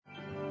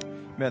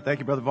Amen. Thank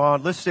you, Brother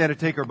Vaughn. Let's stand and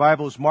take our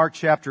Bibles. Mark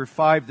chapter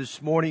 5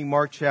 this morning.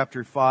 Mark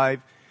chapter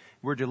 5.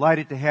 We're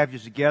delighted to have you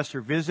as a guest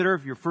or visitor.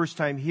 If you're first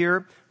time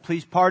here,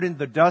 please pardon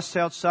the dust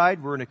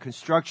outside. We're in a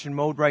construction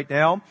mode right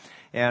now.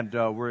 And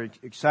we're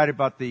excited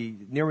about the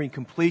nearing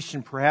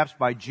completion, perhaps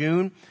by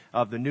June,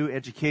 of the new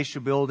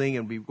educational building.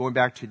 And we'll be going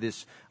back to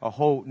this a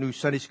whole new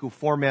Sunday school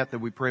format that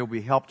we pray will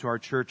be help to our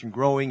church in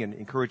growing and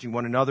encouraging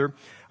one another.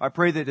 I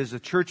pray that as a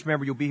church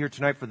member, you'll be here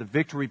tonight for the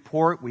victory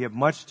report. We have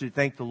much to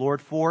thank the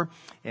Lord for.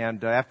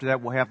 And after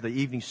that, we'll have the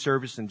evening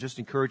service and just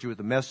encourage you with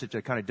a message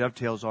that kind of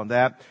dovetails on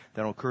that.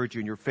 That'll encourage you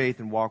in your faith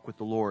and walk with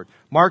the Lord.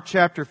 Mark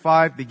chapter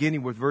 5,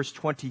 beginning with verse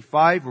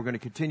 25. We're going to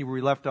continue where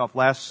we left off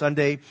last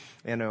Sunday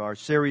in our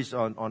series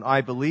on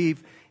I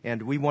Believe.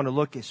 And we want to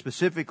look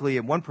specifically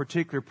at one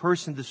particular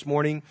person this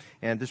morning.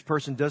 And this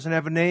person doesn't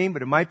have a name,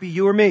 but it might be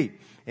you or me.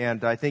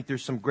 And I think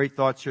there's some great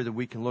thoughts here that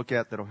we can look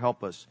at that'll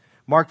help us.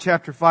 Mark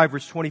chapter 5,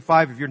 verse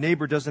 25. If your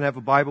neighbor doesn't have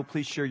a Bible,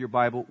 please share your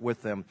Bible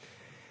with them.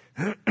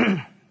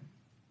 And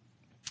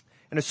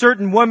a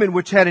certain woman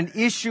which had an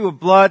issue of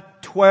blood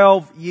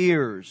 12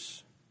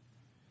 years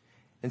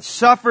and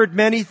suffered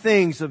many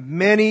things of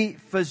many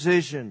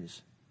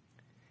physicians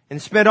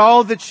and spent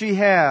all that she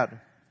had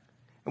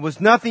and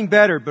was nothing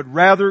better, but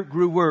rather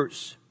grew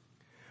worse.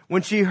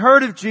 When she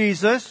heard of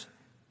Jesus,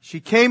 she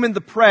came in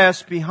the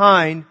press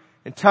behind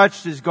and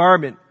touched his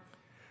garment.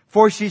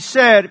 For she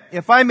said,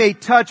 if I may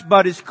touch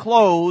but his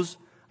clothes,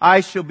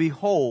 I shall be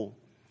whole.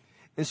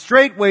 And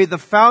straightway the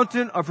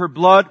fountain of her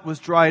blood was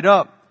dried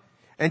up,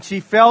 and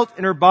she felt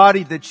in her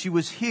body that she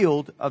was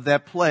healed of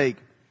that plague.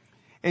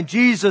 And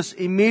Jesus,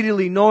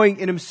 immediately knowing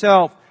in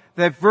himself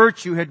that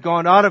virtue had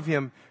gone out of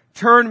him,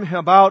 turned him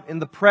about in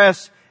the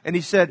press, and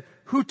he said,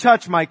 who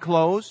touched my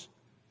clothes?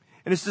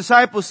 And his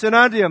disciples said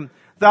unto him,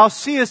 thou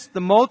seest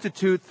the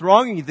multitude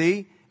thronging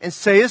thee, and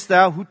sayest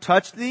thou, who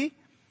touched thee?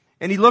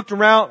 And he looked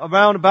around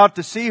about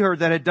to see her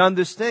that had done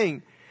this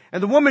thing.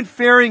 And the woman,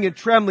 fearing and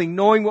trembling,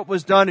 knowing what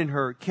was done in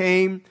her,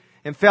 came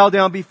and fell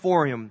down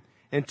before him,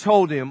 and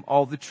told him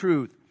all the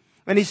truth.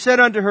 And he said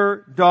unto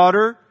her,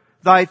 daughter,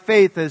 thy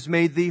faith has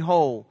made thee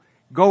whole.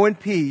 Go in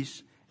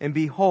peace, and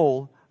be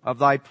whole of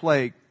thy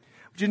plague.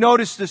 Would you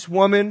notice this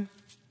woman?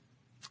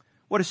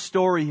 What a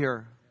story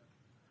here.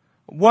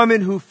 A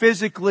woman who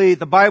physically,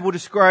 the Bible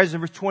describes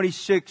in verse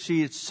 26,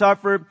 she had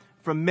suffered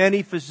from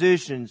many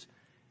physicians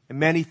and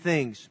many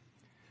things.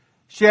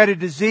 She had a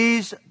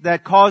disease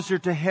that caused her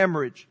to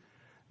hemorrhage.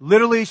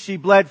 Literally, she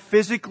bled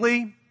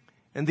physically,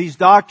 and these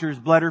doctors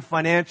bled her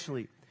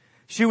financially.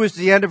 She was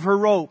the end of her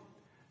rope.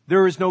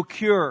 There is no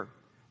cure.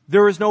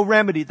 There is no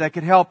remedy that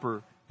could help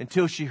her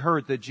until she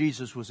heard that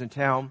Jesus was in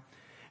town.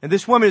 And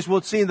this woman, as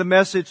we'll see in the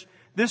message,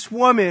 this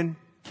woman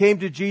came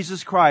to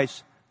Jesus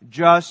Christ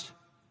just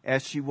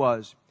as she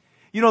was.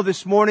 You know,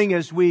 this morning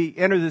as we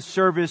enter this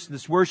service,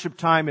 this worship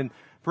time, and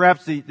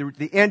perhaps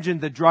the engine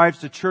that drives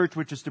the church,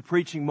 which is the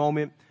preaching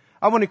moment,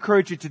 I want to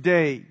encourage you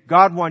today,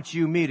 God wants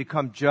you and me to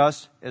come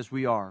just as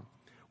we are.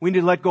 We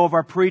need to let go of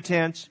our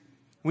pretense.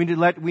 We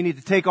need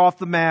to take off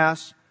the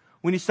mask.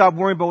 We need to stop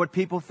worrying about what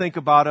people think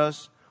about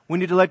us. We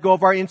need to let go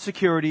of our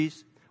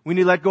insecurities. We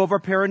need to let go of our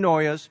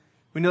paranoias.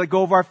 We need to let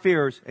go of our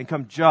fears and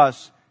come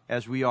just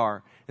as we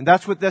are. And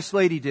that's what this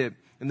lady did.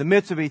 In the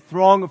midst of a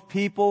throng of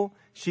people,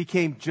 she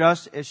came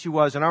just as she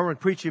was. And I want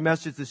to preach a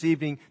message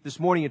this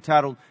morning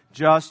entitled,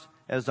 Just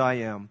as I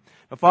Am.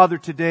 Now, Father,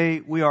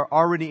 today we are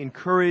already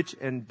encouraged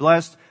and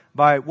blessed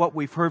by what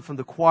we've heard from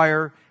the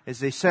choir as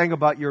they sang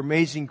about your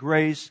amazing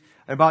grace,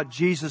 and about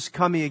Jesus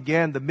coming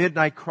again, the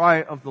midnight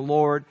cry of the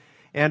Lord.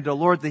 And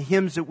Lord, the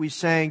hymns that we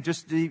sang,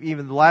 just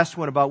even the last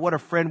one about what a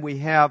friend we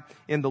have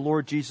in the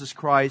Lord Jesus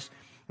Christ.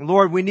 And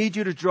Lord, we need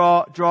you to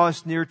draw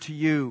us near to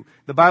you.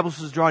 The Bible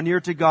says, draw near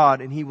to God,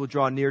 and he will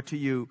draw near to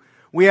you.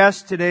 We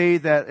ask today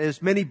that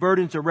as many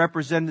burdens are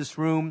represented in this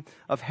room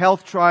of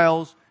health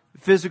trials,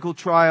 physical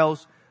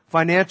trials,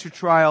 financial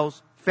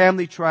trials,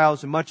 family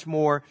trials, and much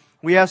more,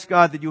 we ask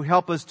God that you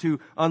help us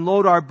to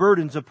unload our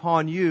burdens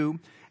upon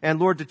you. And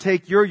Lord, to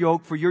take your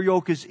yoke, for your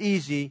yoke is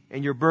easy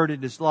and your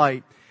burden is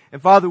light.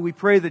 And Father, we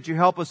pray that you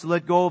help us to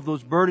let go of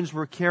those burdens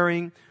we're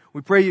carrying. We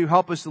pray you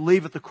help us to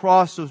leave at the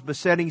cross those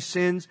besetting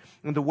sins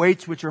and the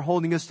weights which are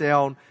holding us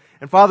down.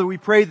 And Father, we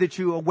pray that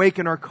you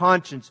awaken our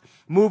conscience.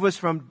 Move us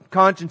from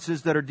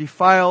consciences that are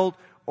defiled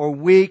or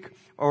weak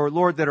or,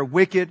 Lord, that are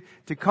wicked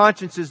to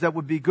consciences that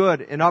would be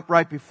good and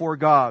upright before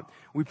God.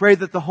 We pray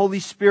that the Holy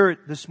Spirit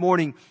this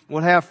morning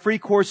will have free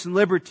course and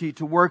liberty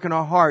to work in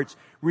our hearts,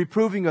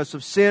 reproving us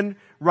of sin,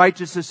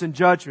 righteousness, and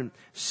judgment.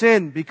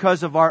 Sin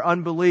because of our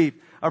unbelief.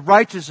 Of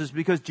righteousness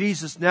because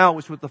Jesus now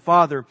is with the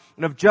Father,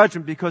 and of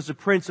judgment because the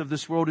prince of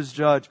this world is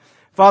judged.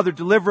 Father,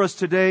 deliver us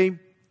today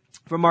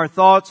from our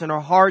thoughts and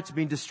our hearts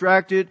being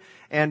distracted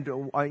and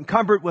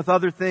encumbered with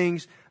other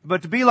things,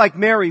 but to be like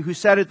Mary who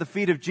sat at the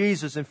feet of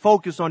Jesus and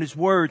focused on his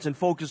words and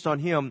focused on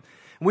him.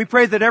 And we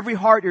pray that every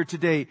heart here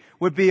today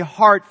would be a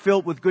heart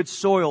filled with good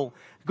soil,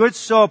 good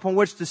soil upon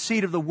which the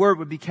seed of the word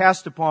would be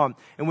cast upon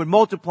and would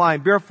multiply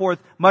and bear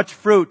forth much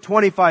fruit,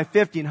 25,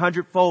 50, and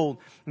 100-fold.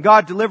 And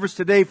God delivers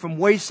today from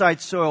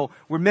wayside soil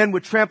where men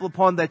would trample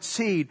upon that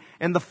seed,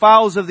 and the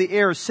fowls of the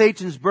air,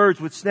 Satan's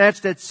birds, would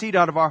snatch that seed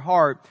out of our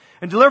heart.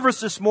 And deliver us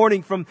this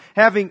morning from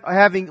having,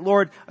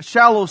 Lord, a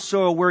shallow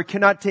soil where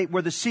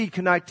the seed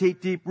cannot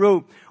take deep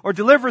root. Or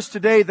deliver us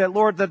today that,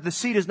 Lord, that the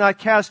seed is not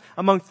cast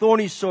among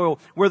thorny soil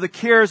where the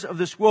cares of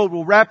this world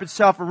will wrap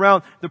itself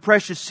around the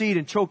precious seed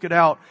and choke it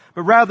out.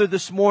 But rather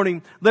this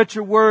morning, let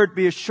your word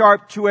be a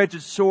sharp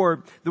two-edged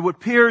sword that would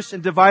pierce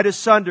and divide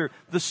asunder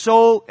the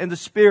soul and the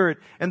spirit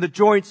and the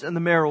joints and the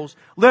marrows.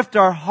 Lift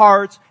our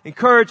hearts,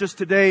 encourage us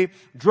today,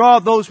 draw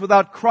those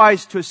without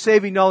Christ to a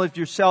saving knowledge of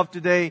yourself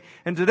today.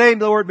 And today,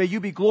 Lord, may you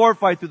be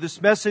glorified through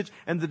this message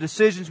and the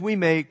decisions we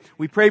make.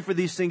 We pray for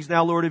these things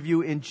now, Lord, of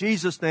you. In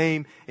Jesus'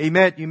 name,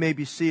 amen. You may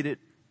be seated.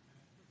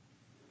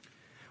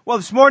 Well,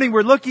 this morning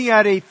we're looking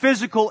at a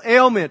physical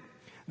ailment.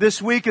 This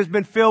week has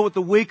been filled with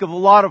the week of a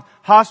lot of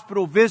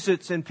hospital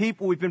visits and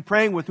people we've been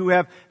praying with who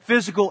have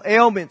physical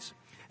ailments.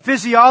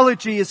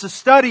 Physiology is a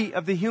study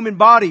of the human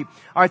body.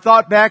 I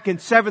thought back in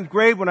 7th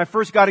grade when I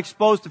first got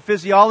exposed to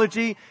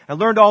physiology and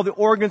learned all the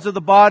organs of the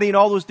body and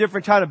all those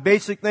different kind of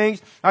basic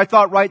things. I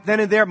thought right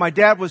then and there, my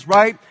dad was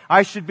right.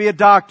 I should be a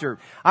doctor.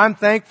 I'm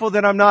thankful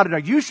that I'm not a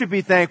doctor. You should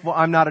be thankful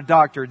I'm not a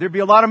doctor. There'd be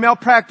a lot of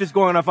malpractice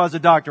going on if I was a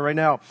doctor right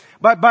now.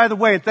 But by the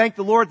way, and thank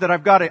the Lord that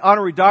I've got an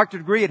honorary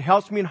doctorate degree. It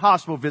helps me in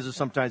hospital visits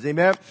sometimes.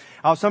 Amen.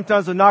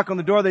 Sometimes I knock on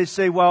the door. They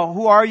say, well,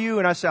 who are you?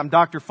 And I say, I'm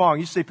Dr. Fong.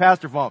 You say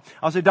Pastor Fong.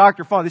 I'll say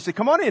Dr. Fong. They say,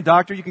 come on in,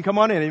 doctor. You can come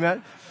on in.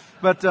 Amen.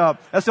 But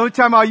that's the only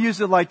time I'll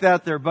use it like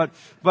that there. But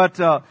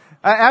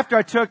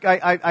after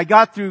I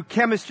got through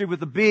chemistry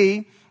with a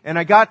B, and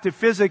I got to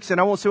physics,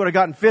 and I won't say what I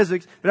got in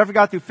physics, but after I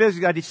got through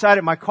physics, I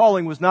decided my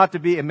calling was not to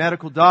be a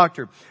medical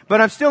doctor.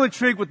 But I'm still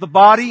intrigued with the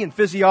body and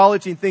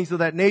physiology and things of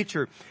that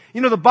nature. You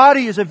know, the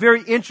body is a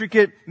very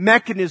intricate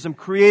mechanism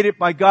created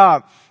by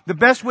God. The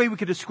best way we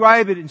could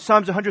describe it in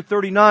Psalms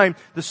 139,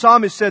 the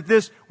psalmist said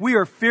this, we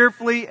are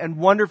fearfully and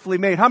wonderfully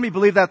made. How many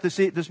believe that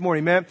this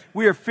morning, man?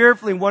 We are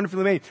fearfully and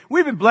wonderfully made.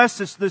 We've been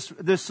blessed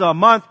this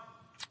month.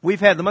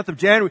 We've had the month of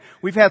January.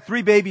 We've had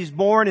 3 babies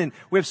born, and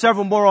we have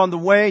several more on the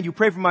way. You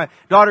pray for my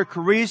daughter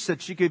Carice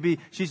that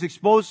she's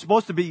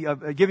supposed to be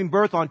giving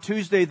birth on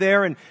Tuesday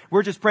there, and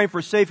we're just praying for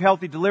a safe,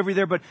 healthy delivery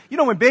there. But you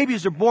know, when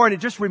babies are born,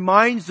 it just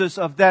reminds us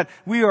of that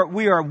we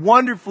are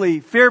wonderfully,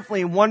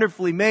 fearfully, and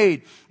wonderfully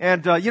made.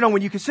 And you know,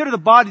 when you consider the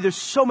body, there's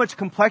so much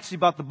complexity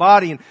about the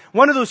body, and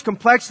one of those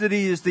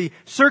complexities is the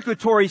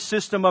circulatory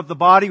system of the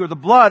body, or the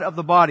blood of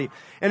the body.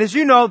 And as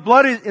you know,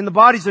 blood in the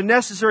body is a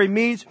necessary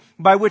means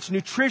by which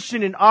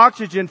nutrition and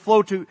oxygen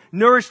flow to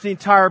nourish the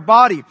entire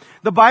body.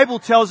 The Bible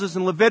tells us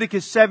in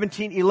Leviticus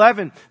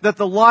 17:11 that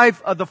the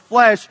life of the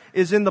flesh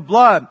is in the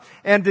blood.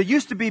 And it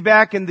used to be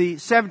back in the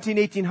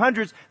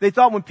 1800s, they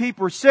thought when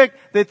people were sick,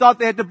 they thought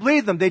they had to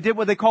bleed them. They did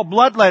what they call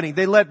bloodletting.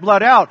 They let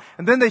blood out.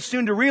 And then they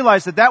soon to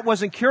realize that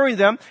wasn't curing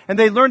them. And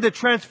they learned that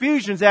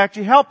transfusions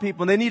actually help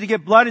people. And they need to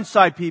get blood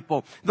inside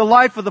people. The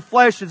life of the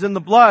flesh is in the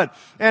blood.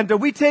 And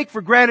we take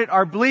for granted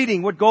our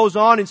bleeding, what goes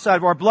on inside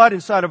of our blood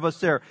inside of us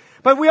there.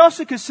 But we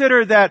also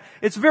consider that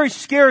it's a very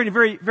scary and a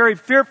very, very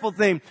fearful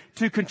thing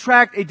to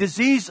contract a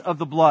disease of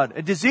the blood.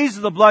 A disease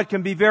of the blood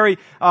can be very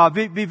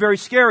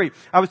scary.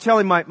 I was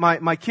telling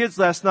my kids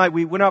last night,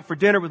 we went out for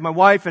dinner with my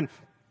wife, and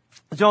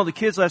I told the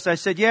kids last night, I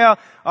said,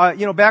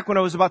 back when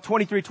I was about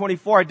 23,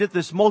 24, I did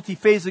this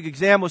multiphasic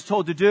exam I was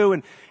told to do,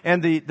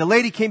 and the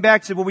lady came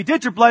back and said, well, we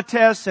did your blood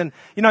tests, and,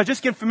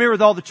 just getting familiar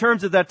with all the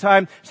terms at that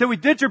time. She said, we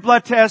did your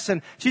blood tests,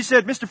 and she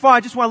said, Mr. Fong,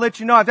 I just want to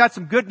let you know I've got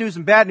some good news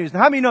and bad news.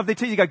 Now, how many know if they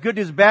tell you got good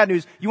news and bad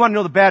news, you want to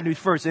know the bad news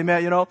first,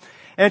 amen,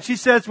 And she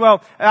says,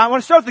 well, I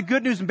want to start with the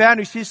good news and bad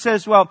news. She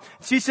says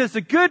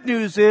the good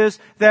news is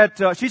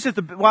that, I'll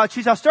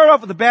start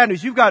off with the bad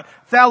news. You've got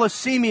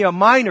thalassemia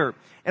minor.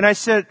 And I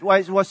said,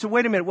 so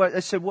wait a minute.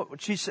 What's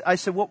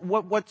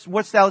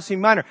thalassemia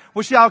minor?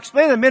 Well, I'll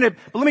explain in a minute,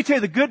 but let me tell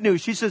you the good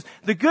news. She says,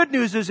 the good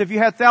news is if you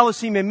had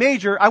thalassemia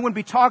major, I wouldn't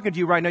be talking to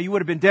you right now. You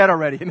would have been dead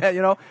already,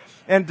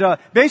 And,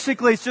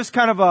 basically it's just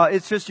kind of,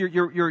 it's just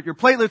your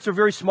platelets are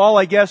very small,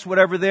 I guess,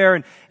 whatever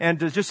there, and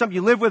just something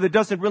you live with. It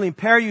doesn't really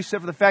impair you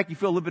except for the fact you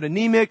feel a little bit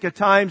anemic at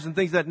times and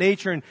things of that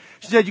nature. And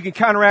she said you can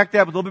counteract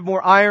that with a little bit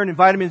more iron and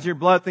vitamins in your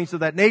blood, things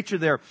of that nature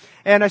there.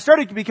 And I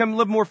started to become a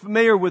little more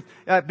familiar with,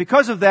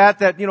 because of that,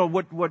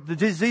 what the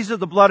diseases of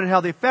the blood and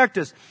how they affect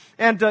us.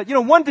 And,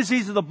 one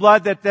disease of the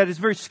blood that is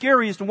very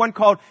scary is the one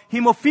called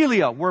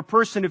hemophilia, where a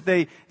person, if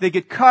they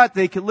get cut,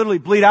 they can literally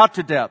bleed out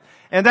to death.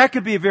 And that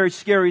could be a very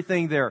scary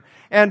thing there.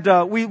 And,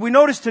 we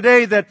notice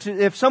today that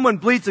if someone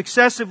bleeds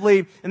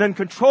excessively and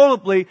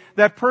uncontrollably,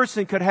 that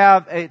person could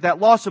have that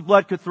loss of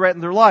blood could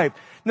threaten their life.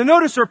 Now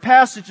notice our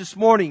passage this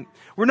morning.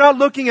 We're not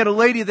looking at a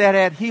lady that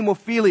had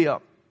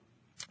hemophilia.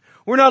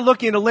 We're not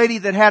looking at a lady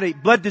that had a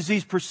blood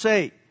disease per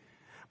se.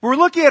 But we're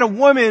looking at a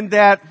woman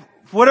that,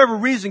 for whatever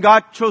reason,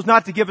 God chose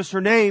not to give us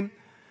her name,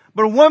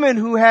 but a woman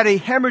who had a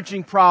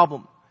hemorrhaging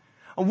problem.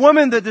 A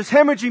woman that this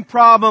hemorrhaging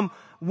problem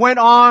went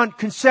on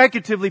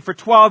consecutively for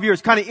 12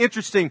 years. Kind of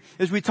interesting,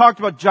 as we talked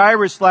about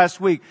Jairus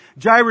last week.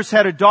 Jairus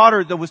had a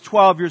daughter that was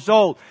 12 years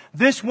old.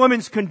 This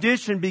woman's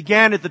condition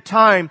began at the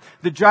time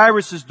that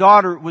Jairus'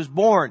 daughter was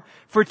born.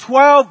 For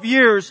 12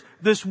 years,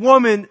 this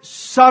woman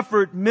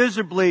suffered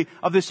miserably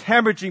of this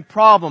hemorrhaging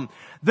problem.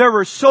 There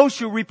were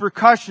social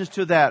repercussions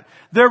to that.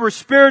 There were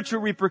spiritual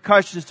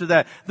repercussions to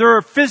that. There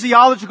are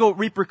physiological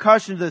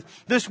repercussions to this.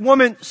 This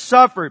woman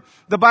suffered.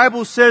 The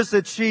Bible says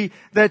that she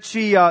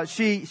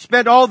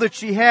spent all that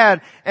she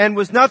had and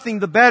was nothing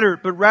the better,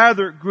 but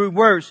rather grew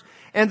worse.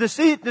 And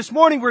this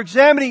morning we're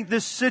examining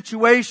this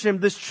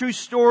situation, this true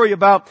story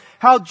about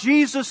how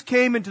Jesus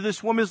came into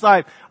this woman's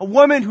life. A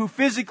woman who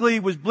physically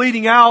was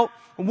bleeding out,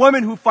 a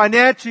woman who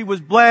financially was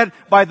bled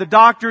by the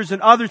doctors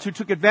and others who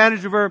took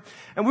advantage of her.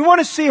 And we want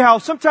to see how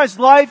sometimes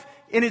life,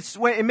 in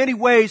many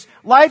ways,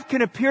 life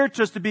can appear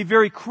to us to be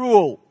very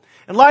cruel.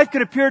 And life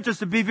can appear to us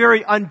to be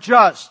very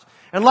unjust.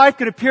 And life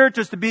can appear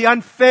to us to be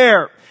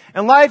unfair.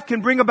 And life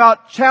can bring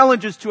about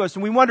challenges to us.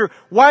 And we wonder,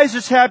 why is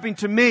this happening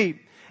to me?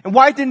 And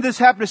why didn't this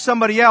happen to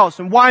somebody else?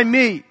 And why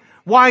me?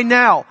 Why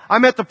now?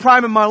 I'm at the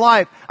prime of my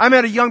life. I'm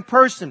at a young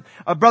person.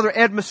 Brother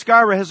Ed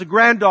Mascara has a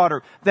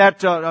granddaughter that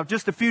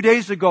just a few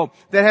days ago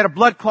that had a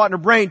blood clot in her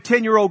brain.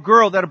 10-year-old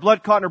girl that had a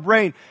blood clot in her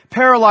brain.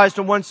 Paralyzed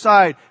on one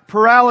side.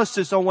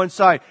 Paralysis on one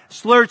side.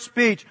 Slurred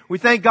speech. We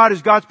thank God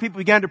as God's people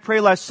began to pray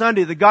last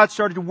Sunday that God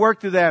started to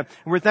work through that.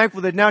 And we're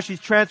thankful that now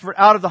she's transferred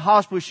out of the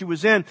hospital she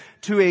was in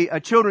to a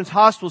children's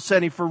hospital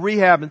setting for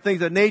rehab and things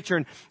of that nature.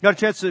 And got a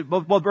chance to,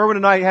 both Erwin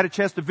and I had a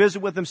chance to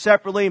visit with them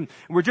separately. And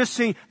we're just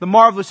seeing the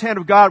marvelous hand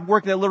of God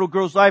working in that little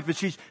girl's life as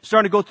she's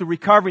starting to go through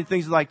recovery and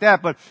things like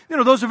that. But,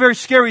 those are very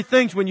scary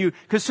things when you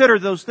consider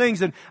those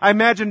things. And I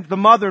imagine the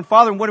mother and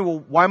father wondering,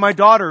 well, why my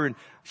daughter? And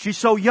she's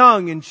so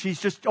young and she's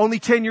just only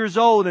 10 years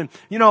old. And,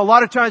 a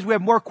lot of times we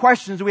have more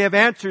questions than we have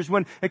answers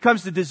when it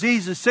comes to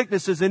diseases,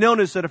 sicknesses, and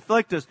illness that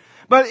afflict us.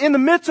 But in the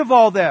midst of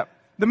all that,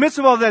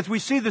 as we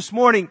see this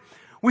morning,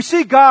 we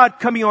see God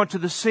coming onto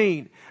the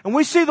scene. And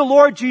we see the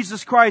Lord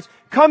Jesus Christ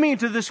coming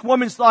into this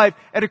woman's life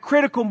at a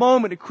critical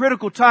moment, a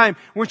critical time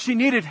when she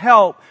needed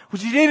help,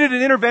 when she needed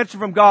an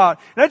intervention from God.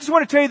 And I just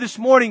want to tell you this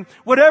morning,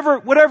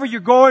 whatever you're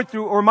going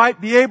through or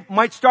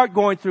might start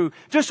going through,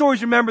 just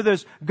always remember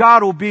this,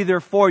 God will be there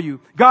for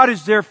you. God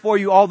is there for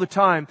you all the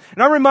time.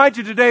 And I remind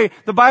you today,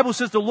 the Bible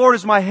says the Lord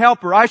is my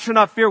helper. I shall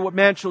not fear what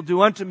man shall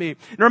do unto me.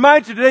 And I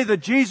remind you today that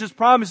Jesus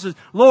promises,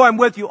 lo, I'm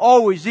with you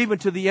always, even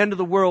to the end of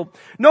the world.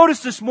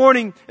 Notice this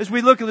morning, as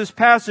we look at this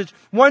passage,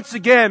 once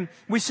again,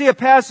 we see a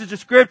passage of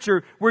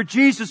Scripture where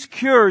Jesus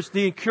cures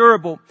the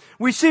incurable.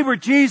 We see where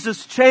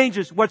Jesus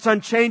changes what's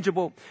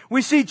unchangeable.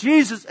 We see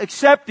Jesus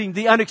accepting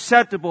the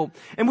unacceptable.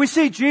 And we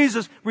see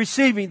Jesus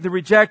receiving the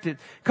rejected.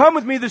 Come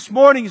with me this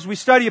morning as we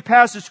study a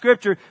passage of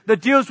Scripture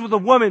that deals with a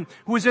woman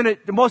who was in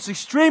the most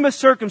extremest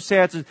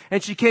circumstances,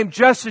 and she came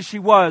just as she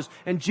was,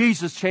 and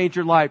Jesus changed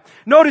her life.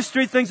 Notice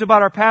three things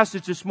about our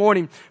passage this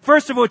morning.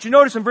 First of all, what you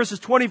notice in verses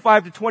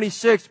 25 to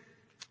 26,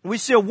 we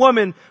see a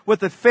woman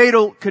with a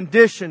fatal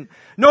condition.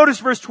 Notice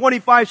verse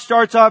 25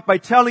 starts off by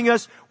telling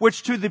us,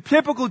 which to the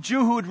typical Jew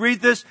who would read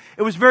this,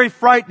 it was very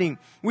frightening.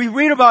 We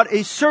read about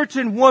a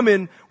certain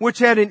woman which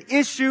had an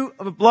issue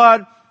of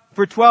blood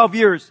for 12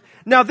 years.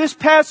 Now this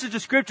passage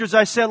of Scripture, as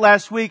I said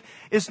last week,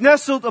 is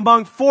nestled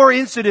among four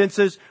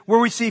incidences where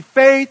we see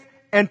faith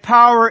and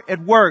power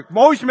at work.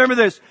 Always remember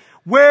this.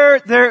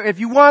 If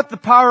you want the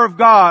power of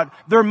God,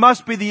 there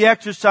must be the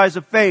exercise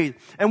of faith.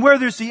 And where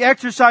there's the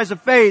exercise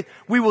of faith,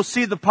 we will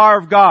see the power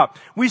of God.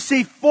 We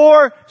see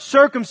four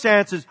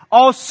circumstances,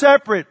 all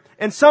separate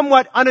and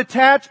somewhat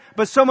unattached,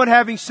 but somewhat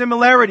having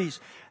similarities.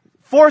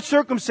 Four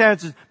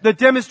circumstances that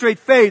demonstrate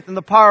faith and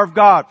the power of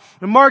God.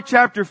 In Mark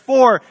chapter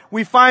 4,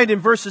 we find in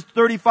verses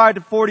 35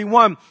 to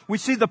 41, we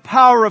see the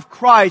power of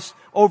Christ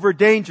over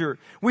danger.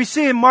 We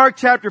see in Mark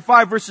chapter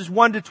 5 verses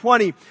 1 to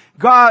 20,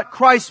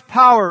 Christ's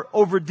power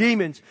over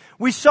demons.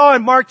 We saw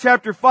in Mark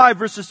chapter 5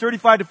 verses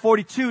 35 to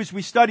 42 as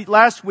we studied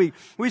last week,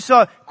 we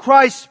saw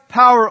Christ's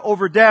power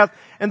over death.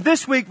 And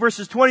this week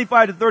verses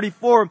 25 to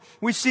 34,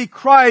 we see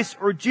Christ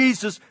or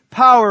Jesus'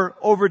 power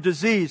over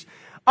disease.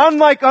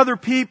 Unlike other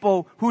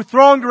people who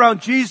thronged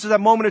around Jesus at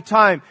that moment of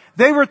time,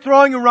 they were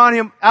thronging around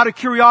Him out of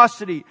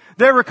curiosity.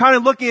 They were kind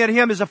of looking at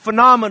Him as a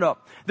phenomenon.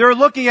 They were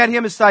looking at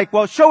Him as like,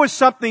 well, show us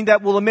something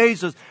that will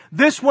amaze us.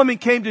 This woman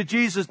came to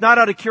Jesus not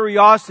out of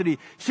curiosity.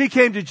 She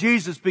came to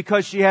Jesus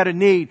because she had a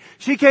need.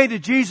 She came to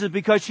Jesus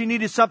because she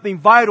needed something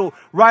vital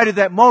right at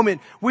that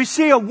moment. We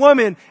see a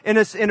woman in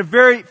a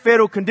very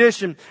fatal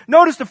condition.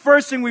 Notice the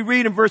first thing we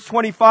read in verse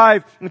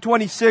 25 and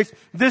 26.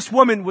 This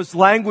woman was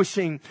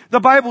languishing.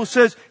 The Bible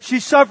says she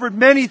suffered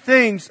many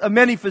things of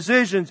many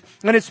physicians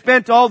and had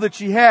spent all that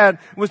she had,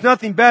 was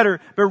nothing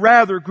better, but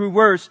rather grew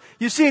worse.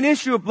 You see, an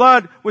issue of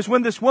blood was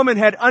when this woman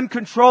had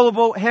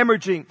uncontrollable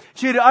hemorrhaging.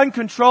 She had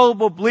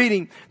uncontrollable bleeding.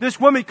 This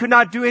woman could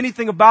not do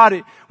anything about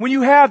it. When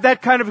you have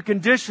that kind of a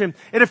condition,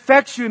 it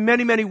affects you in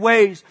many, many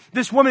ways.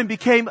 This woman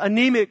became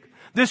anemic.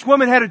 This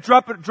woman had a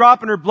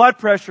drop in her blood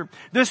pressure.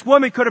 This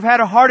woman could have had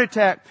a heart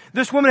attack.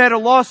 This woman had a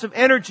loss of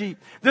energy.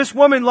 This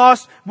woman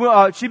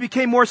she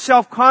became more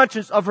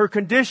self-conscious of her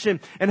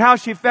condition and how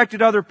she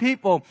affected other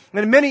people.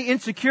 And many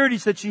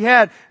insecurities that she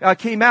had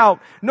came out.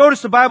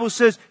 Notice the Bible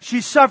says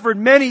she suffered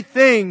many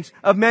things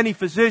of many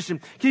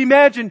physicians. Can you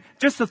imagine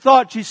just the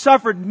thought? She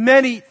suffered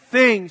many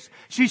things.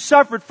 She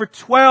suffered for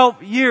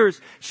 12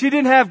 years. She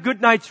didn't have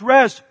good night's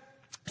rest.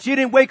 She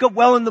didn't wake up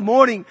well in the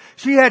morning.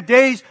 She had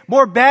days,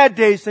 more bad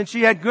days than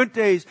she had good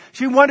days.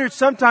 She wondered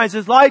sometimes,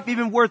 is life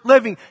even worth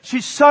living? She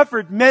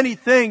suffered many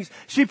things.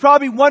 She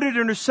probably wondered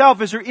in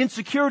herself as her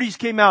insecurities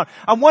came out,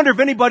 I wonder if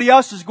anybody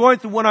else is going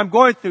through what I'm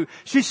going through.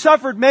 She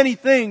suffered many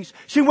things.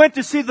 She went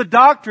to see the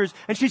doctors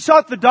and she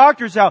sought the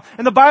doctors out.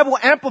 And the Bible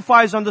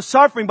amplifies on the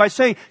suffering by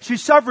saying she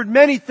suffered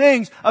many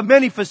things of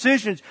many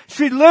physicians.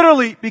 She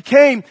literally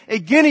became a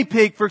guinea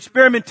pig for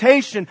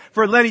experimentation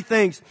for many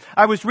things.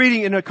 I was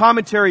reading in a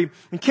commentary,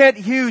 and Kent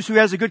Hughes, who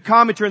has a good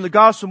commentary in the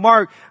Gospel of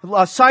Mark,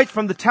 cites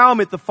from the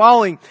Talmud the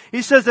following.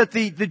 He says that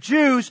the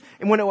Jews,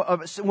 when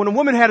a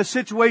woman had a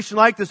situation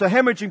like this, a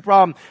hemorrhaging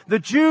problem, the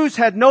Jews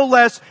had no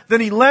less than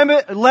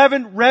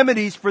 11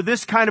 remedies for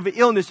this kind of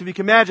illness, if you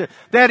can imagine.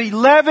 They had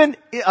 11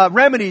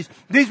 remedies.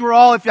 These were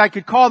all, if I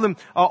could call them,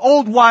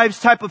 old wives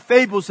type of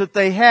fables that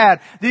they had.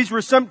 They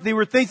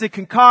were things they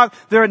concoct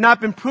that had not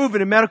been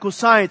proven in medical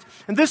science.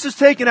 And this is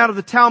taken out of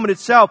the Talmud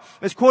itself,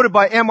 as quoted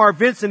by M.R.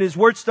 Vincent in his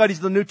word studies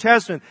of the New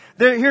Testament.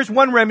 Here's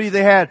one remedy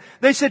they had.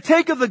 They said,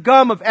 take of the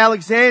gum of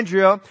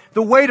Alexandria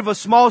the weight of a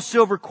small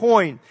silver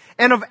coin,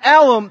 and of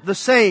alum the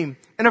same,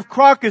 and of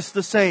crocus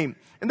the same.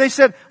 And they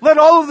said, let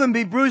all of them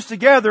be bruised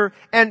together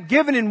and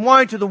given in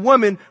wine to the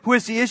woman who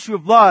is the issue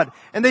of blood.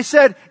 And they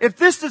said, if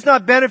this does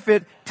not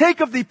benefit, take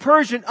of the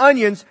Persian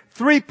onions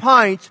 3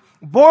 pints,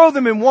 boil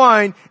them in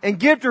wine, and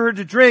give to her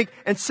to drink,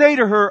 and say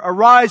to her,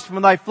 arise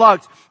from thy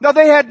flux. Now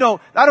they had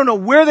I don't know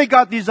where they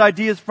got these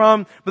ideas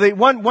from, but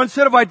one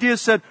set of ideas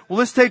said, well,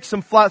 let's take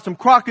some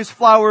crocus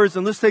flowers,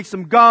 and let's take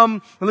some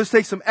gum, and let's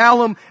take some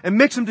alum, and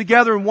mix them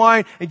together in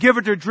wine, and give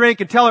her to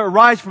drink, and tell her,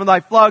 arise from thy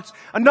flux.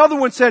 Another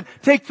one said,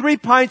 take 3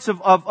 pints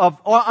of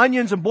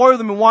onions, and boil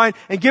them in wine,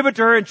 and give it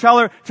to her, and tell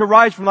her to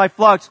rise from thy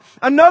flux.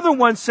 Another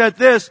one said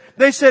this,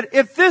 they said,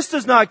 if this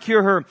does not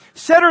cure her,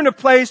 set her in a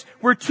place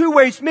where 2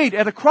 ways meet,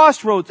 at a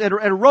crossroads, at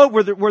a road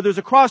where there's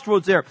a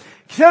crossroads there.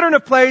 Set her in a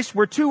place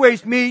where 2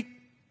 ways meet,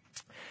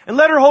 and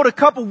let her hold a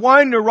cup of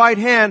wine in her right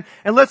hand,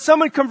 and let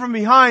someone come from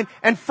behind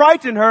and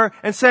frighten her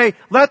and say,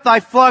 let thy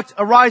flux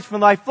arise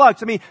from thy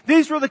flux. I mean,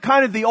 these were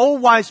the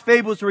old wise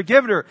fables that were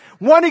given her.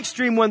 One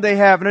extreme one they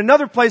have, in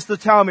another place the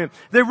Talmud,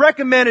 they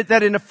recommended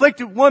that an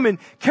afflicted woman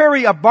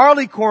carry a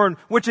barley corn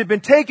which had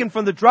been taken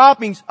from the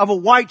droppings of a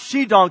white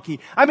she-donkey.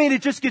 I mean,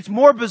 it just gets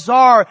more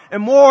bizarre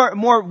and more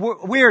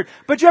weird.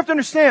 But you have to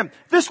understand,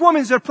 this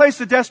woman's in a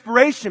place of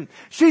desperation.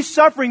 She's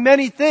suffering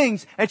many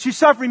things, and she's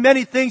suffering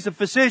many things of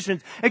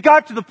physicians. It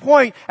got to the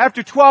point,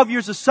 after 12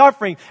 years of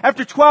suffering,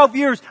 after 12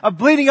 years of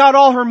bleeding out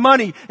all her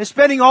money and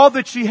spending all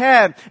that she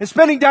had and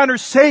spending down her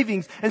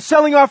savings and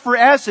selling off her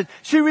assets,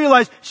 she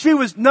realized she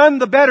was none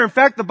the better. In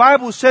fact, the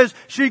Bible says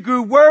she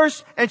grew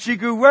worse and she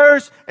grew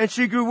worse and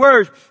she grew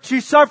worse. She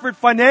suffered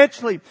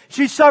financially.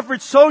 She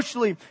suffered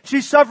socially.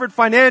 She suffered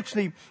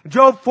financially.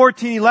 Job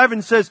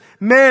 14:11 says,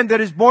 man that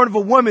is born of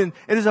a woman,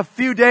 it is a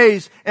few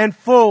days and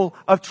full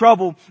of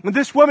trouble. And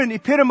this woman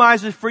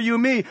epitomizes for you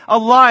and me a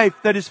life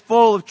that is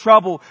full of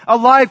trouble. A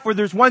life where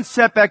there's one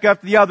setback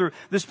after the other.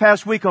 This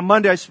past week on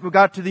Monday, I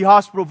got to the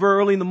hospital very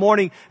early in the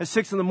morning, at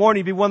 6 in the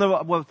morning, to be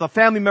with a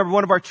family member,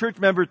 one of our church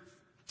members,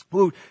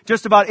 who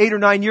just about 8 or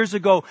 9 years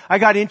ago, I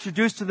got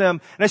introduced to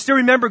them. And I still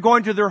remember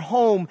going to their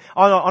home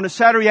on a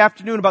Saturday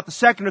afternoon, about the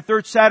second or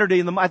third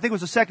Saturday, I think it was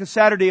the second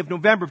Saturday of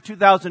November of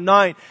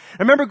 2009. I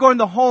remember going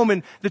to the home,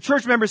 and the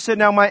church member said,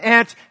 now my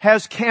aunt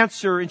has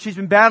cancer, and she's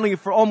been battling it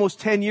for almost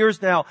 10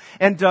 years now.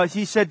 And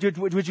he said,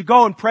 would you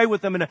go and pray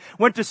with them? And I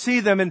went to see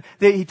them, and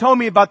he told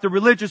me about the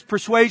religious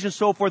persuasion and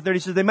so forth. And he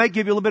said, they might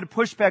give you a little bit of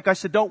pushback. I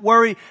said, don't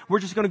worry. We're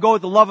just going to go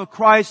with the love of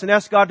Christ and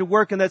ask God to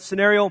work in that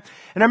scenario.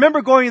 And I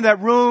remember going in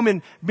that room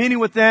and meeting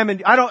with them,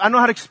 and I don't know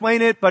how to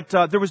explain it, but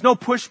there was no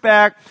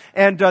pushback,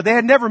 and they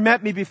had never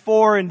met me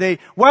before, and they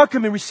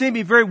welcomed and received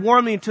me very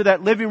warmly into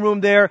that living room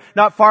there,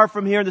 not far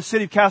from here in the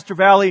city of Castro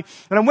Valley.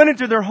 And I went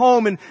into their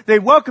home, and they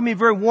welcomed me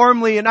very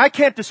warmly, and I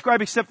can't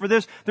describe except for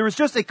this, there was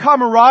just a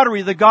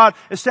camaraderie that God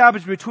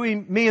established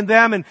between me and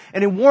them, and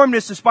a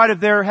warmness in spite of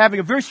their having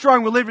a very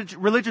strong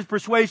religious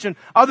persuasion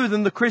other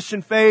than the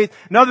Christian faith,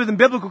 and other than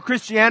biblical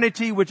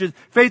Christianity, which is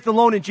faith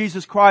alone in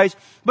Jesus Christ.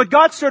 But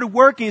God started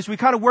working as we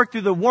kind of worked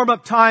through the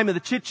warm-up time and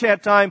the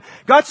chit-chat time.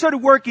 God started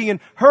working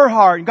in her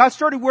heart, and God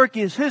started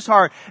working in his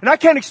heart. And I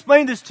can't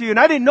explain this to you, and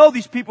I didn't know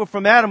these people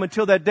from Adam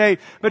until that day,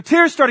 but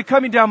tears started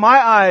coming down my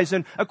eyes,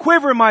 and a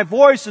quiver in my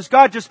voice as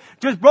God just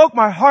broke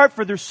my heart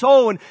for their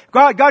soul, and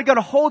God got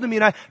a hold of me,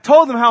 and I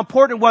told them how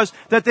important it was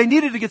that they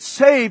needed to get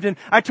saved, and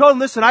I told them,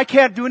 listen, I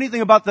can't do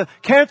anything about the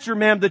cancer,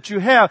 ma'am, that you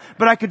have,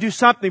 but I could do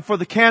something for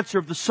the cancer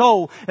of the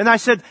soul. And I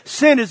said,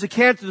 sin is the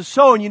cancer of the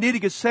soul, and you need to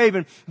get saved.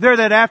 And there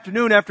that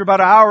afternoon, after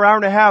about an hour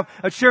and a half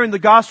of sharing the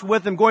gospel with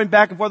at them going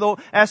back and forth,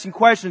 asking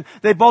questions.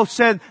 They both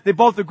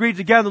agreed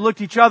together,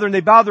 looked at each other, and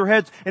they bowed their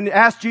heads and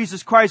asked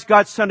Jesus Christ,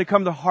 God's Son, to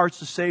come to their hearts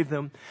to save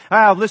them.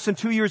 Listen,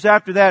 2 years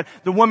after that,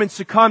 the woman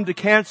succumbed to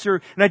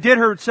cancer, and I did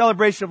her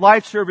celebration of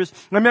life service.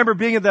 And I remember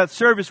being at that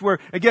service where,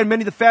 again,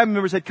 many of the family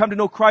members had come to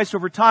know Christ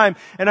over time,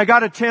 and I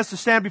got a chance to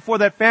stand before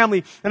that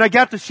family, and I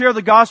got to share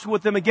the gospel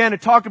with them again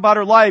and talk about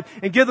her life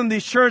and give them the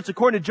assurance,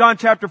 according to John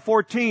chapter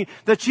 14,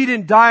 that she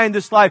didn't die in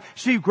this life.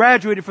 She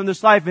graduated from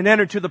this life and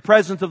entered to the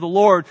presence of the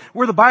Lord,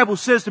 where the Bible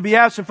says to be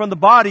absent from the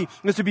body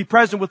is to be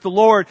present with the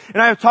Lord.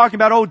 And I was talking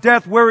about, oh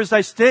death, where is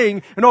thy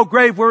sting? And oh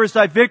grave, where is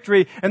thy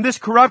victory? And this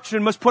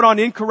corruption must put on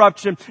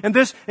incorruption, and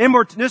this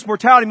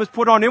mortality must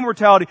put on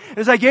immortality.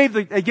 As I gave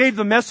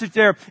the message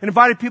there and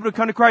invited people to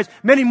come to Christ,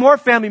 many more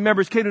family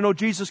members came to know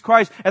Jesus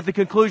Christ at the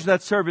conclusion of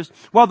that service.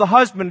 Well, the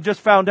husband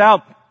just found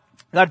out,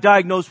 got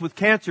diagnosed with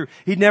cancer.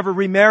 He never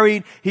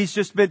remarried. He's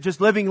just been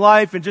living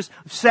life and just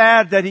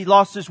sad that he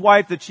lost his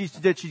wife, that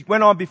she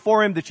went on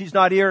before him, that she's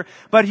not here.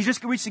 But he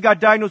just recently got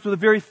diagnosed with a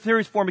very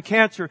serious form of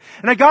cancer.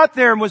 And I got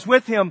there and was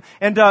with him.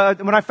 And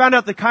when I found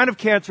out the kind of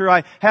cancer,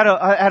 I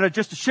had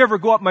just a shiver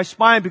go up my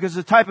spine, because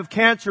it's a type of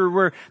cancer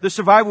where the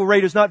survival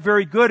rate is not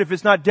very good if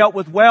it's not dealt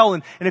with well,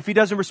 and if he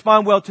doesn't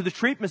respond well to the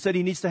treatments that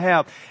he needs to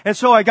have. And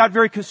so I got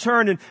very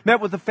concerned and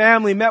met with the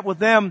family, met with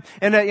them,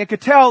 and I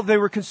could tell they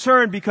were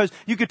concerned, because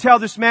you could tell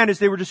this man, as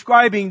they were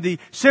describing the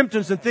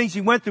symptoms and things he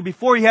went through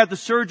before he had the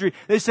surgery,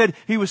 they said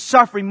he was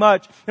suffering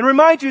much. And I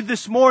remind you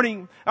this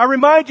morning,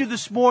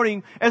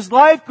 as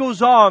life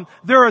goes on,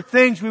 there are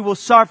things we will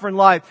suffer in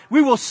life.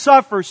 We will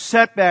suffer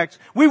setbacks.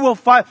 We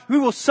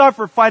will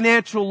suffer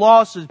financial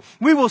losses.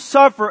 We will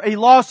suffer a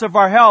loss of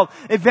our health.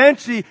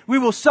 Eventually, we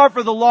will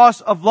suffer the loss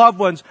of loved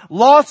ones.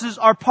 Losses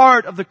are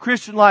part of the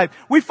Christian life.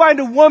 We find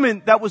a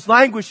woman that was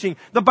languishing.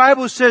 The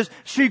Bible says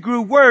she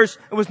grew worse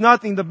and was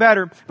nothing the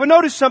better. But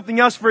notice something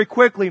else very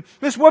quickly.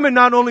 This woman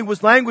not only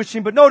was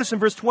languishing, but notice in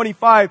verse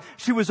 25,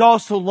 she was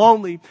also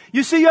lonely.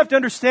 You see, you have to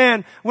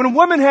understand, when a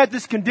woman had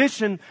this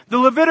condition, the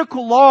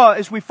Levitical law,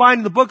 as we find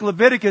in the book of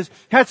Leviticus,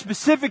 had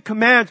specific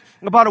commands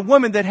about a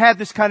woman that had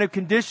this kind of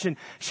condition.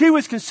 She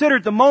was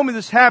considered, the moment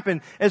this happened,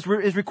 as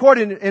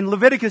recorded in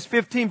Leviticus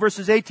 15,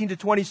 verses 18 to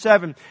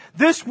 27.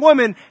 This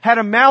woman had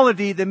a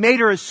malady that made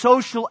her a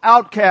social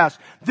outcast.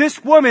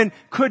 This woman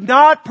could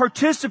not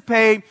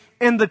participate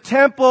in the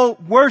temple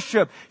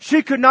worship.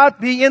 She could not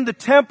be in the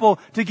temple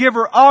to give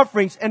her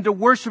offerings and to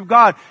worship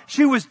God.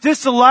 She was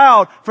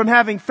disallowed from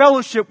having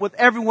fellowship with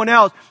everyone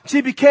else.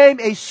 She became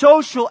a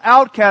social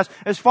outcast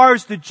as far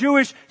as the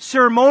Jewish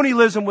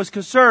ceremonialism was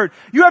concerned.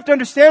 You have to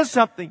understand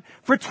something.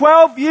 For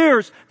 12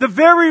 years, the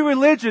very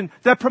religion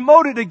that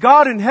promoted a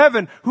God in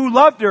heaven who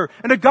loved her,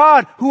 and a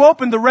God who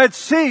opened the Red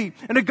Sea,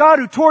 and a God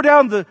who tore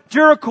down the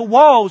Jericho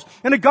walls,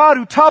 and a God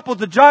who toppled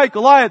the giant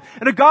Goliath,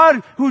 and a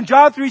God who in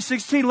John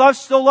 3:16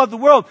 still loved the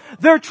world.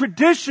 Their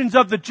traditions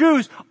of the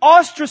Jews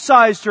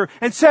ostracized her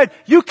and said,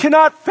 you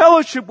cannot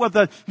fellowship with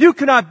us. You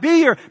cannot be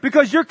here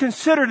because you're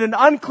considered an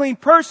unclean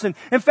person.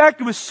 In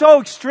fact, it was so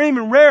extreme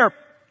and rare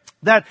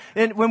that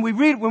when we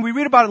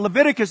read about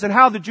Leviticus and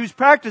how the Jews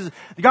practiced,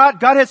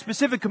 God had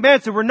specific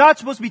commands that were not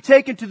supposed to be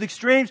taken to the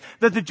extremes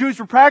that the Jews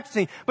were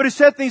practicing. But it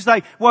said things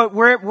like,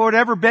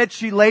 whatever bed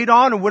she laid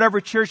on or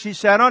whatever chair she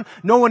sat on,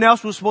 no one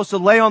else was supposed to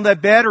lay on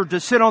that bed or to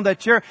sit on that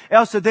chair,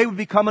 else that they would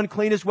become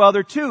unclean as well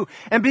there too.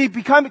 And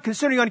becoming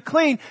considered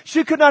unclean,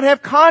 she could not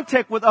have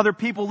contact with other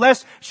people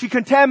lest she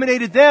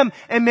contaminated them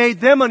and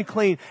made them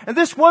unclean. And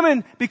this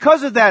woman,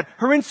 because of that,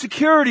 her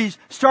insecurities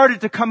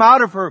started to come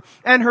out of her,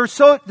 and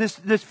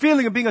this feeling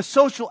of being a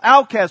social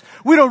outcast.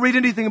 We don't read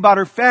anything about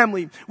her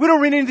family. We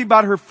don't read anything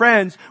about her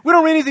friends. We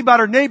don't read anything about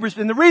her neighbors.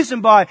 And the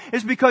reason why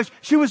is because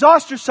she was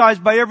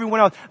ostracized by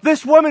everyone else.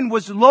 This woman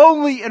was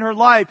lonely in her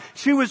life.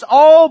 She was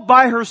all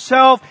by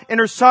herself in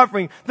her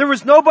suffering. There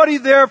was nobody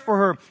there for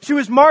her. She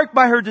was marked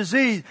by her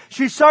disease.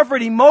 She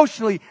suffered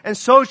emotionally and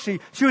socially.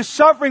 She was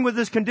suffering with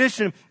this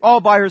condition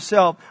all by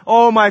herself.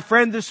 Oh, my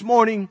friend, this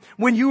morning,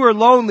 when you are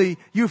lonely,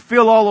 you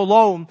feel all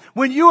alone.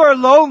 When you are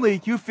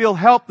lonely, you feel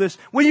helpless.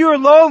 When you are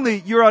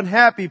lonely, you're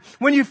unhappy.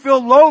 When you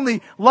feel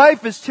lonely,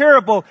 life is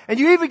terrible. And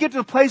you even get to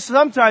a place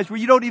sometimes where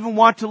you don't even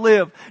want to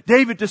live.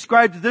 David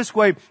described it this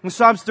way in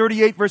Psalms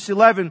 38 verse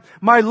 11.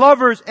 My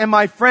lovers and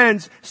my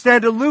friends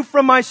stand aloof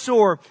from my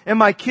sore, and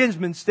my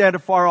kinsmen stand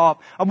afar off.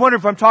 I wonder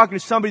if I'm talking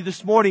to somebody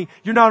this morning,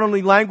 you're not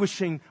only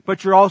languishing,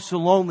 but you're also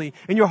lonely.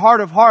 In your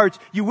heart of hearts,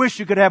 you wish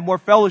you could have more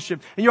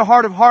fellowship. In your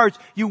heart of hearts,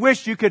 you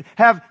wish you could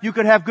have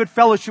good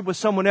fellowship with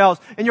someone else.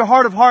 In your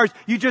heart of hearts,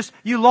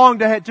 you long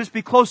to just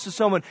be close to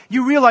someone.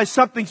 You realize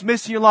something's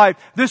missing in your life.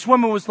 This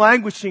woman was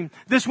languishing.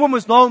 This woman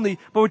was lonely.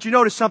 But would you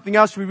notice something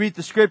else? We read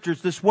the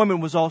scriptures. This woman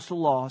was also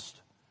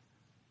lost.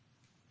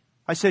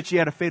 I said she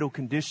had a fatal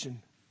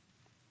condition.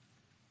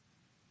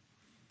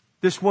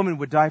 This woman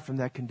would die from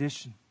that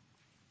condition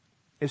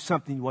if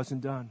something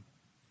wasn't done.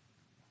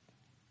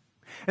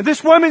 And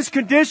this woman's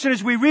condition,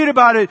 as we read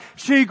about it,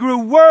 she grew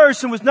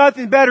worse and was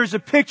nothing better, is a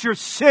picture of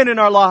sin in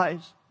our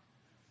lives.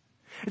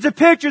 It's a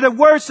picture that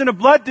worse than a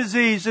blood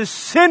disease is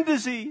sin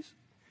disease.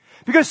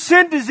 Because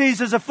sin disease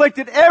has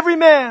afflicted every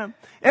man,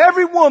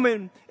 Every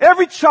woman,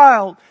 every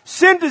child,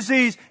 sin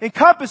disease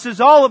encompasses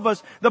all of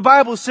us. The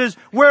Bible says,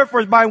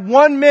 wherefore by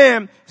one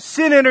man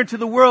sin entered into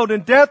the world,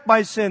 and death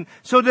by sin.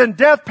 So then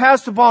death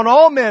passed upon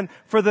all men,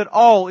 for that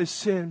all is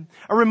sin.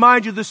 I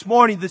remind you this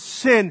morning that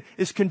sin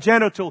is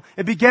congenital.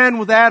 It began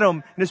with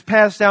Adam and is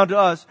passed down to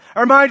us.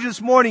 I remind you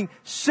this morning,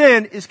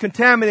 sin is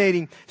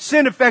contaminating.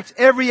 Sin affects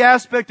every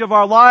aspect of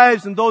our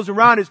lives and those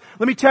around us.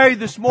 Let me tell you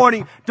this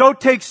morning,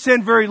 don't take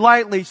sin very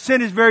lightly.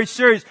 Sin is very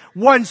serious.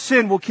 One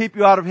sin will keep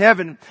you out of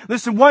heaven.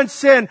 Listen, one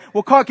sin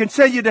can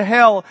send you to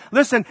hell.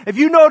 Listen, if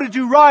you know to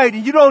do right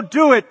and you don't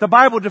do it, the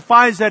Bible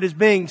defines that as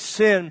being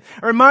sin.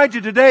 I remind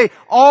you today,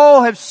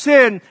 all have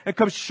sinned and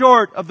come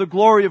short of the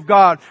glory of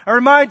God. I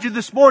remind you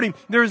this morning,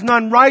 there is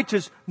none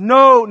righteous,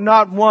 no,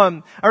 not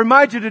one. I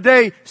remind you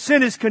today,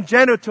 sin is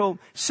congenital,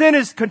 sin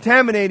is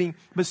contaminating,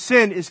 but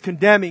sin is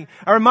condemning.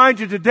 I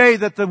remind you today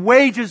that the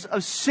wages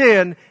of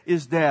sin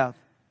is death.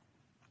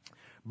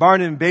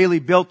 Barnum and Bailey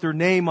built their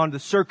name on the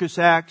circus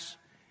acts.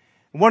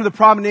 And one of the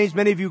prominent names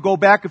many of you go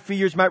back a few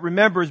years might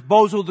remember is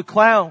Bozo the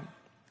Clown.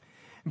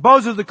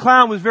 Bozo the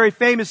Clown was very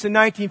famous in the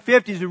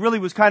 1950s. He really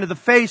was kind of the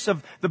face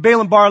of the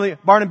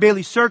Barnum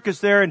Bailey circus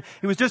there. And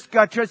he was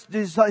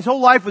his whole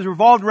life was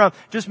revolved around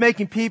just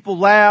making people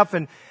laugh.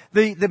 And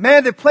the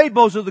man that played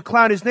Bozo the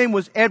Clown, his name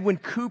was Edwin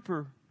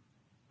Cooper.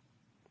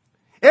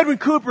 Edwin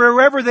Cooper,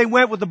 wherever they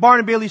went with the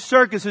Barnum Bailey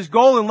circus, his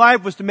goal in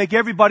life was to make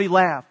everybody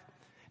laugh.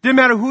 Didn't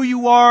matter who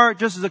you are,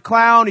 just as a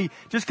clown, he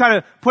just kind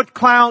of put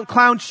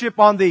clownship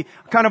on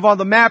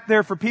the map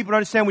there for people to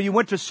understand when you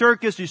went to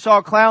circus, you saw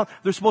a clown,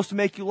 they're supposed to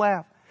make you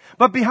laugh.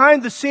 But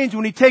behind the scenes,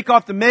 when he'd take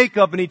off the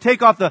makeup and he'd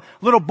take off the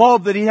little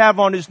bulb that he'd have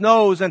on his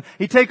nose and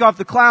he'd take off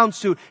the clown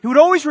suit, he would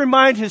always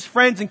remind his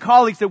friends and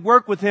colleagues that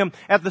work with him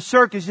at the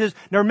circus, he says,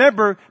 now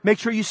remember, make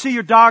sure you see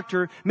your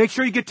doctor, make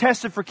sure you get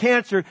tested for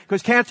cancer,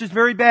 because cancer is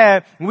very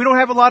bad. And we don't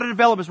have a lot of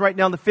developments right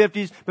now in the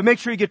 50s, but make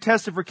sure you get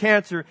tested for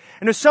cancer.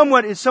 And it's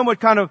somewhat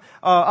kind of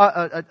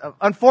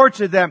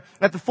unfortunate that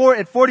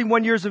at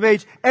 41 years of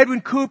age,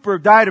 Edwin Cooper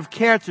died of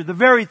cancer, the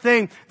very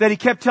thing that he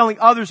kept telling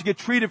others to get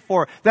treated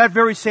for, that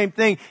very same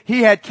thing.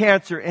 He had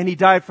cancer and he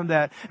died from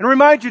that. And I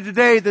remind you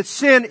today that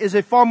sin is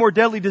a far more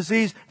deadly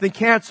disease than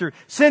cancer.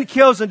 Sin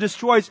kills and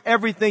destroys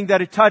everything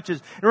that it touches.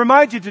 And I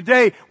remind you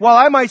today, while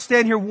I might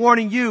stand here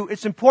warning you,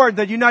 it's important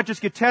that you not just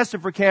get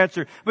tested for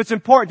cancer, but it's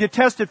important to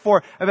test it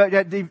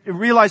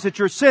realize that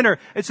you're a sinner.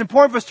 It's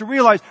important for us to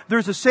realize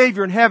there's a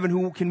Savior in heaven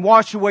who can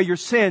wash away your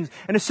sins,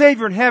 and a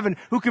Savior in heaven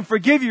who can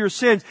forgive you your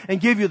sins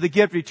and give you the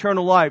gift of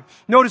eternal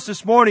life. Notice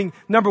this morning,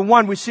 number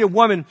one, we see a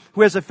woman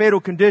who has a fatal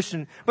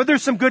condition. But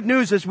there's some good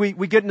news as we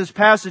get in this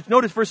passage.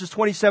 Notice verses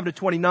 27 to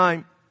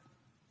 29.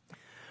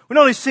 We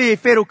not only see a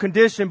fatal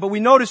condition, but we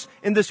notice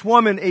in this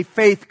woman a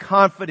faith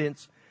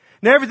confidence.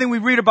 Now everything we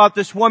read about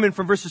this woman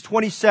from verses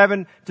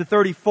 27 to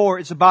 34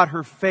 is about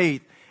her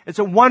faith. It's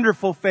a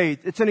wonderful faith.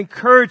 It's an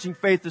encouraging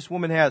faith this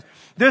woman has.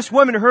 This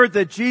woman heard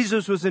that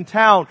Jesus was in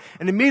town,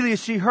 and immediately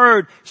as she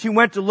heard, she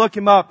went to look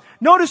him up.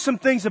 Notice some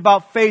things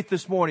about faith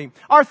this morning.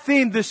 Our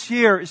theme this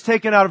year is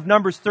taken out of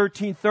Numbers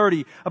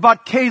 13:30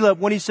 about Caleb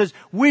when he says,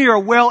 we are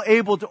well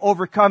able to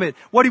overcome it.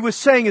 What he was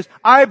saying is,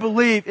 I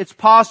believe it's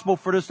possible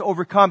for us to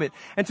overcome it.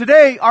 And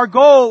today, our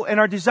goal and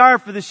our desire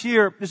for this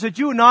year is that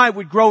you and I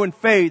would grow in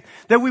faith,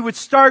 that we would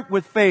start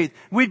with faith,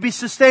 we'd be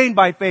sustained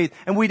by faith,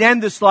 and we'd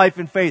end this life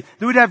in faith.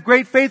 That we'd have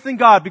great faith in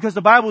God, because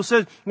the Bible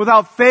says,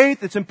 without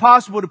faith, it's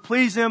impossible to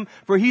please Him.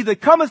 For he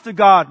that cometh to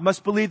God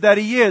must believe that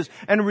He is,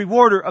 and a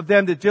rewarder of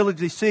them that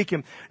diligently seek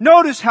Him.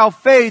 Notice how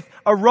faith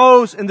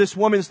arose in this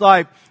woman's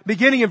life.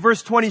 Beginning in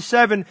verse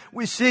 27,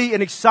 we see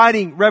an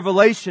exciting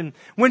revelation.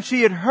 When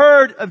she had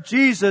heard of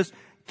Jesus,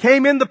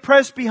 came in the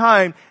press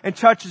behind and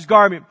touched His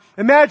garment.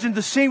 Imagine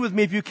the scene with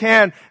me if you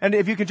can, and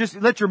if you can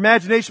just let your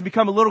imagination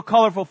become a little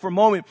colorful for a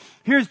moment.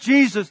 Here's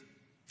Jesus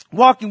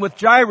walking with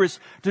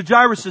Jairus to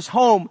Jairus'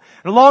 home.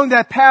 And along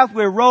that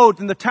pathway road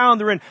in the town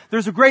they're in,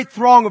 there's a great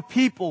throng of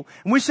people.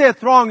 And we say a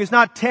throng is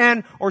not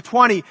 10 or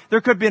 20.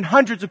 There could have been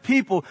hundreds of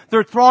people that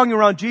are thronging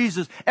around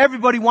Jesus.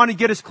 Everybody wanted to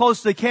get as close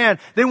as they can.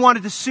 They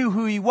wanted to see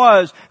who He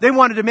was. They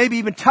wanted to maybe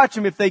even touch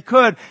Him if they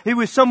could. He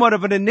was somewhat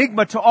of an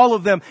enigma to all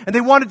of them. And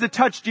they wanted to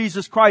touch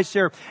Jesus Christ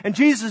there. And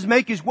Jesus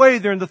make His way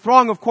there, and the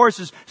throng, of course,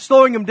 is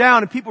slowing Him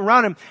down and people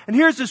around Him. And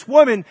here's this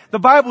woman, the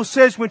Bible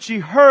says, when she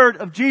heard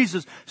of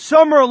Jesus,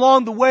 somewhere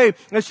along the way,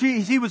 as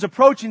he was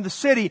approaching the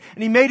city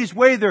and he made his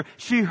way there,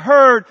 she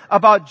heard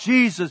about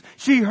Jesus.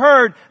 She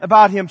heard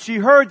about Him. She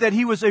heard that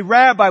He was a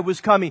rabbi was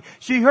coming.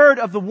 She heard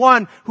of the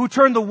one who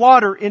turned the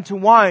water into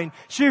wine.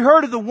 She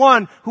heard of the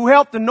one who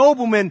helped the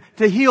nobleman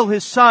to heal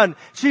his son.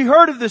 She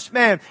heard of this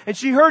man, and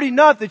she heard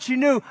enough that she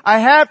knew, I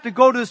have to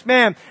go to this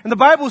man. And the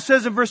Bible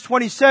says in verse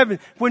 27,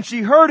 when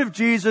she heard of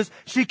Jesus,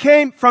 she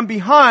came from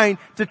behind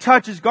to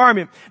touch His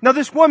garment. Now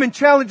this woman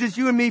challenges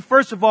you and me,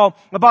 first of all,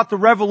 about the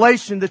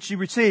revelation that she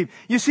received.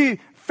 You see,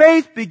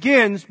 Faith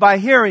begins by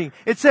hearing.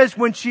 It says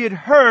when she had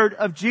heard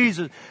of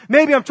Jesus.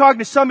 Maybe I'm talking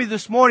to somebody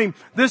this morning.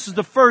 This is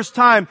the first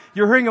time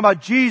you're hearing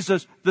about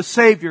Jesus, the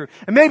Savior.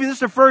 And maybe this is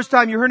the first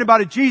time you're hearing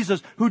about a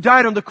Jesus who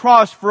died on the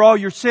cross for all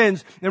your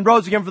sins and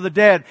rose again for the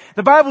dead.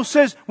 The Bible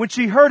says when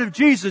she heard of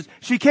Jesus,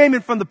 she came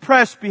in from the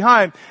press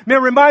behind. May I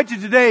remind you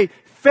today,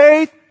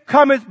 faith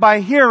cometh by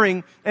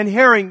hearing, and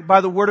hearing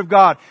by the Word of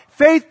God.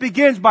 Faith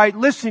begins by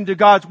listening to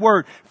God's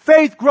Word.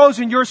 Faith grows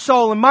in your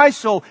soul and my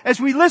soul as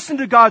we listen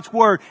to God's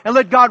Word and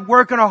let God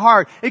work in our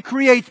heart. It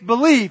creates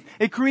belief.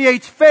 It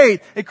creates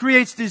faith. It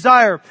creates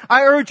desire.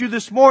 I urge you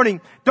this morning,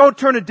 don't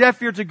turn a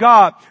deaf ear to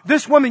God.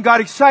 This woman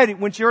got excited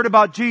when she heard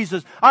about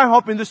Jesus. I'm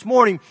hoping this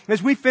morning,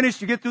 as we finish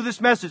to get through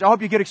this message, I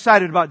hope you get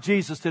excited about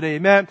Jesus today,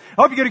 amen?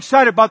 I hope you get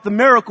excited about the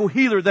miracle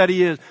healer that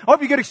He is. I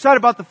hope you get excited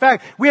about the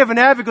fact we have an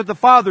advocate with the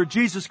Father,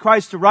 Jesus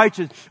Christ the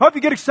righteous. I hope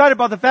you get excited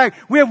about the fact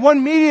we have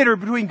one mediator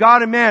between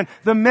God and man,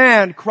 the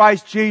man,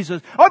 Christ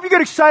Jesus. I hope you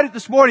get excited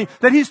this morning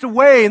that He's the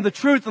way and the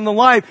truth and the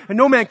life, and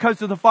no man comes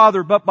to the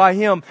Father but by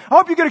Him. I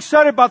hope you get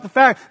excited about the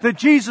fact that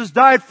Jesus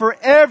died for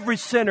every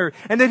sinner,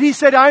 and that He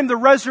said, I am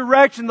the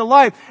resurrection, the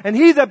life, and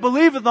he that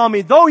believeth on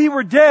me, though he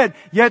were dead,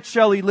 yet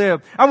shall he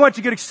live. I want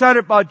you to get excited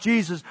about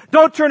Jesus.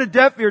 Don't turn a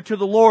deaf ear to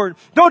the Lord.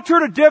 Don't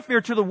turn a deaf ear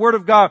to the Word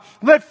of God.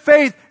 Let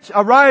faith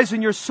arise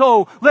in your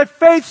soul. Let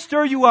faith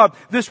stir you up.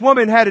 This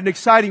woman had an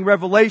exciting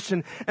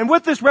revelation. And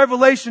with this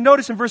revelation,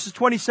 notice in verses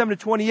 27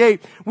 to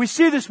 28, we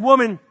see this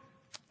woman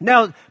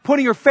now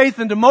putting her faith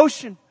into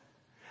motion.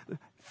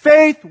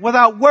 Faith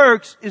without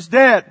works is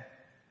dead.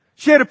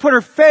 She had to put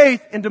her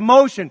faith into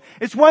motion.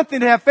 It's one thing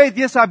to have faith.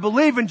 Yes, I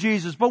believe in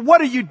Jesus. But what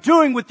are you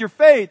doing with your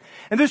faith?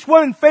 And this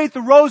woman, faith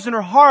arose in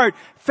her heart.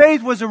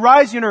 Faith was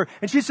arising in her.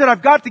 And she said,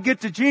 I've got to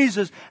get to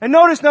Jesus. And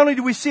notice not only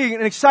do we see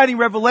an exciting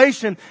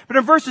revelation, but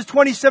in verses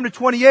 27 to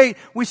 28,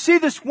 we see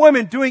this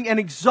woman doing an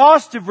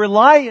exhaustive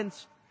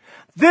reliance.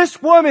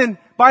 This woman,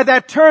 by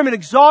that term, an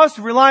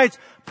exhaustive reliance,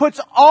 puts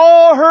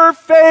all her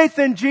faith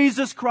in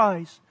Jesus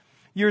Christ.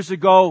 Years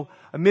ago,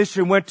 a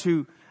missionary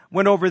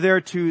went over there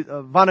to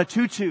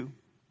Vanuatu,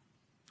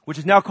 which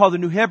is now called the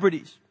New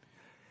Hebrides.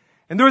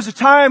 And there was a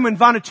time in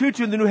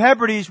Vanuatu and the New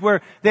Hebrides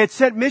where they had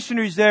sent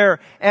missionaries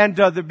there, and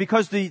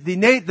because the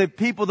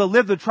people that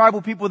lived, the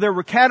tribal people there,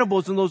 were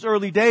cannibals in those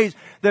early days,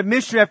 that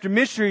missionary after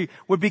missionary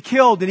would be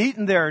killed and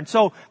eaten there. And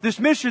so this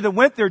missionary that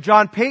went there,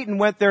 John Paton,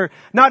 went there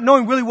not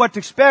knowing really what to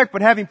expect,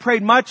 but having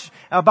prayed much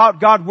about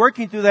God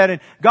working through that.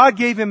 And God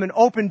gave him an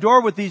open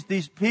door with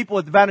these people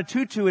at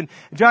Vanuatu. And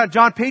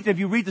John Paton, if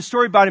you read the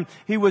story about him,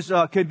 he was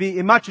could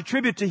be much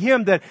attributed to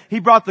him that he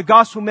brought the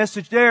gospel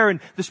message there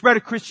and the spread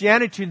of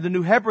Christianity in the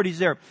New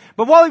Hebrides there.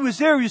 But while he was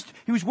there,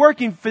 he was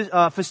working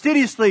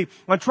fastidiously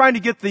on trying to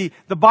get the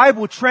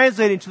Bible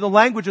translated into the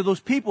language of those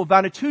people,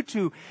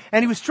 Vanuatu.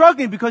 And he was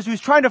struggling because he was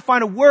trying to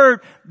find a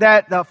word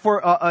that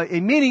for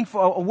a meaning,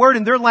 for a word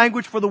in their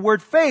language for the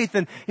word faith.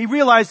 And he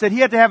realized that he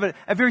had to have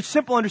a very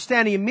simple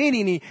understanding and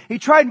meaning. He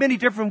tried many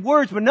different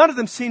words, but none of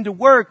them seemed to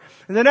work.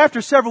 And then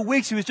after several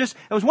weeks, it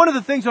was one of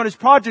the things on his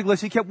project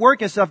list. He kept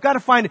working. So I've got to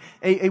find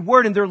a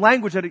word in their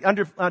language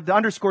that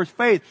underscores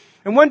faith.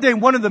 And one day,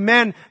 one of the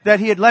men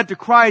that he had led to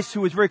Christ, who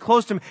was very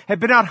close to him,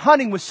 had been out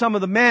hunting with some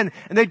of the men,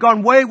 and they'd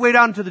gone way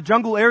down into the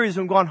jungle areas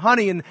and gone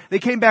hunting, and they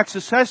came back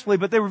successfully,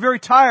 but they were very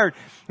tired.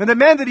 And the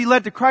man that he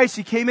led to Christ,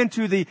 he came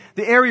into the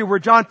area where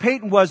John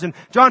Paton was, and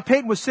John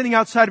Paton was sitting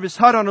outside of his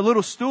hut on a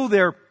little stool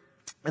there.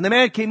 And the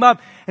man came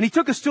up, and he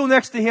took a stool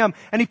next to him,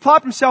 and he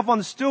plopped himself on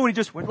the stool, and he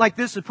just went like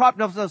this and propped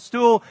himself on the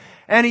stool,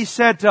 and he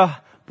said,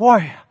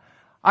 boy,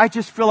 I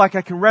just feel like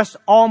I can rest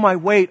all my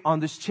weight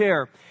on this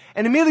chair.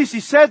 And immediately as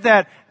he said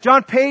that,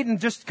 John Paton,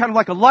 just kind of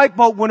like a light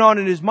bulb went on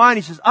in his mind.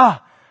 He says,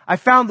 I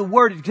found the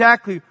word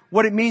exactly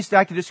what it means that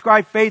I can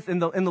describe faith in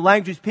the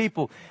language of these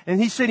people. And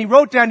he said, he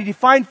wrote down, he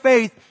defined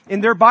faith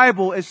in their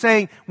Bible as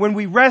saying, when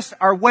we rest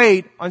our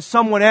weight on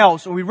someone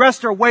else, or we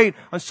rest our weight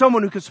on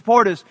someone who can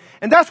support us.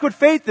 And that's what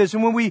faith is.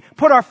 And when we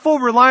put our full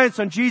reliance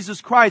on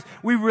Jesus Christ,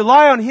 we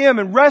rely on Him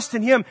and rest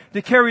in Him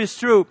to carry us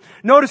through.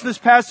 Notice this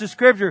passage of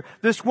Scripture,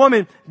 this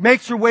woman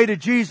makes her way to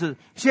Jesus.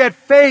 She had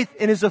faith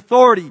in His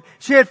authority.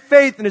 She had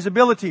faith in His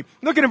ability.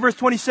 Look at verse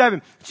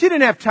 27. She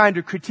didn't have time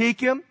to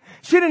critique Him.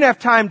 She didn't have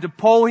time to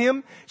poll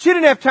Him. She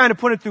didn't have time to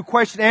put it through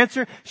question and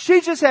answer.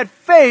 She just had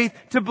faith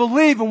to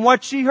believe in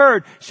what she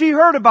heard. She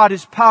heard about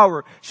His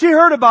power. She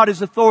heard about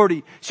His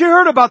authority. She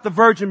heard about the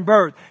virgin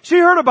birth. She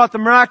heard about the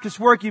miraculous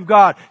working of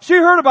God. She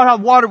heard about how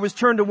water was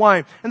turned to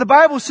wine. And the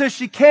Bible says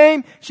she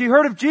came, she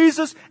heard of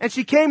Jesus, and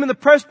she came in the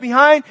press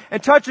behind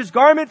and touched His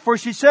garment, for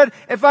she said,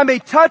 if I may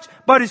touch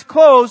but His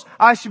clothes,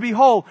 I shall be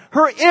whole.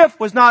 Her if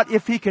was not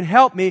if He can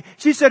help me.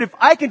 She said, if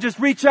I can just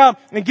reach out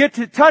and get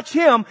to touch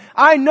Him,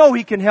 I know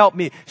He can help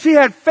me. She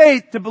had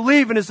faith to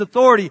believe in His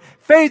authority,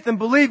 faith in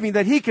believing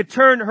that He could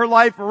turn her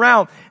life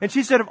around. And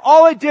she said, if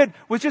all I did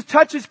was just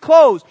touch His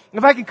clothes,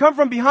 if I can come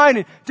from behind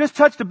and just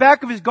touch the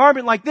back of His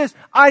garment like this,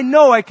 I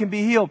know I can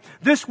be healed.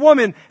 This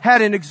woman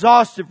had an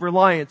exhaustive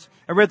reliance.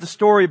 I read the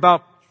story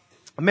about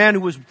a man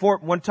who was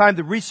one time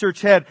the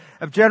research head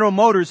of General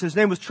Motors. His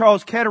name was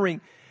Charles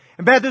Kettering.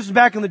 And this was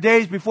back in the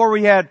days before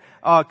we had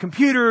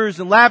computers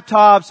and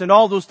laptops and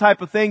all those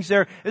type of things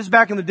there. This is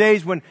back in the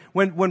days when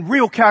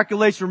real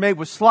calculations were made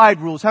with slide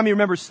rules. How many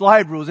remember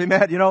slide rules?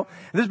 Amen? You know?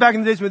 And this is back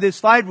in the days when they did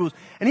slide rules.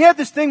 And he had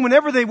this thing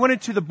whenever they went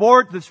into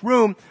this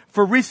room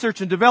for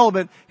research and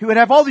development, he would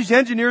have all these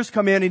engineers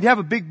come in, he'd have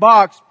a big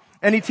box,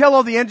 and he'd tell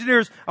all the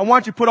engineers, I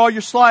want you to put all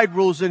your slide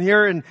rules in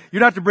here, and you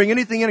don't have to bring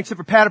anything in except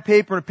for a pad of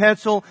paper and a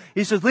pencil.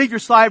 He says, leave your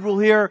slide rule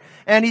here.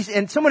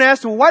 And someone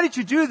asked him, well, why did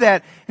you do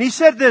that? And he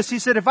said this, he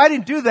said, if I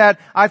didn't do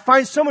that, I'd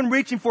find someone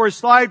reaching for his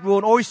slide rule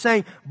and always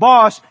saying,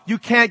 boss, you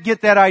can't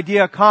get that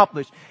idea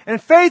accomplished. And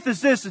faith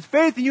is this, it's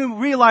faith in you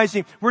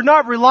realizing we're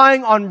not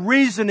relying on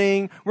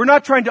reasoning, we're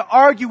not trying to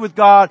argue with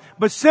God,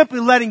 but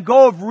simply letting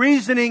go of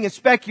reasoning and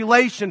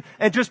speculation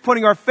and just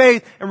putting our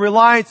faith and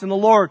reliance in the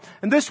Lord.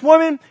 And this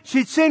woman,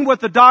 she'd seen what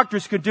the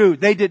doctors could do.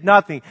 They did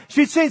nothing.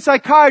 She'd seen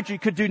psychiatry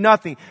could do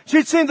nothing.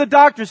 She'd seen the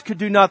doctors could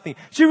do nothing.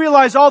 She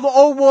realized all the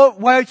old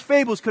wives'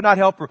 fables could not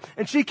help her.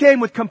 And she came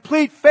with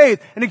complete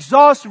faith and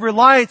exhaustive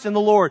reliance in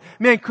the Lord.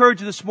 May I encourage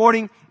you this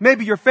morning,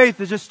 maybe your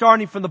faith is just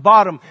starting from the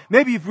bottom.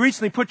 Maybe you've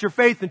recently put your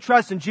faith and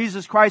trust in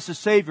Jesus Christ as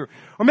Savior.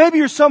 Or maybe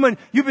you're someone,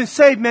 you've been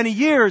saved many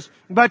years,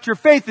 but your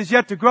faith is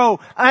yet to grow.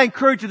 I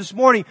encourage you this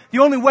morning, the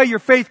only way your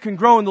faith can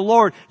grow in the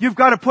Lord, you've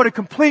got to put a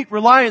complete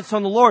reliance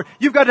on the Lord.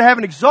 You've got to have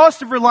an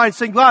exhaustive reliance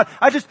saying, God,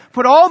 I just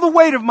put all the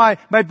weight of my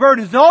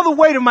burdens and all the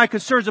weight of my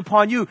concerns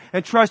upon you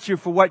and trust you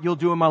for what you'll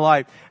do in my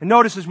life. And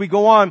notice as we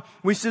go on,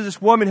 we see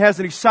this woman has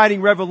an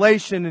exciting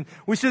revelation, and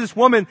we see this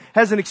woman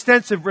has an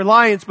extensive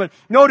reliance, but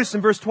notice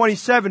in verse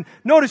 27,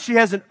 notice she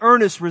has an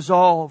earnest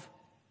resolve.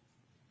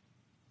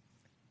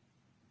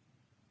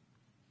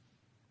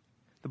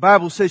 The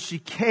Bible says she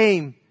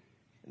came,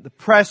 the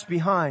press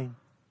behind,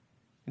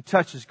 and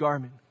touched his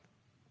garment.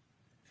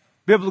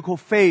 Biblical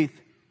faith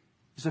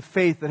is a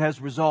faith that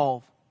has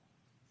resolve.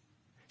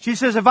 She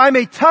says, if I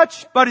may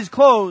touch but his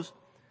clothes,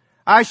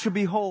 I shall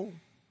be whole.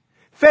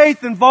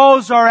 Faith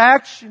involves our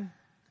action.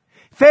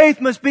 Faith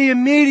must be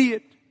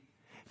immediate.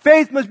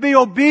 Faith must be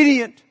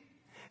obedient.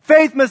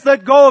 Faith must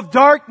let go of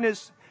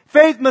darkness.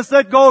 Faith must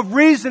let go of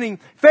reasoning.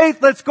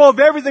 Faith lets go of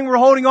everything we're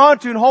holding on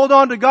to and hold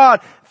on to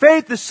God.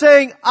 Faith is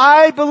saying,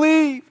 I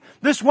believe.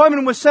 This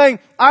woman was saying,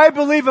 I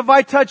believe if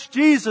I touch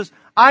Jesus,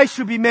 I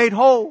shall be made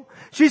whole.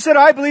 She said,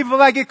 I believe if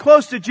I get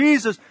close to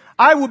Jesus,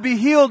 I will be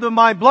healed of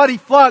my bloody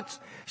flux.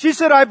 She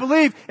said, I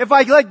believe if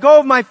I let go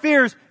of my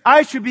fears,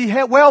 I should be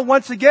well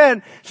once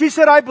again. She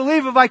said, I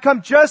believe if I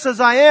come just as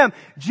I am,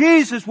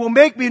 Jesus will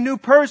make me a new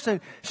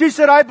person. She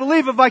said, I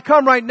believe if I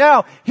come right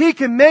now, He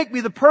can make me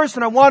the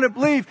person I want to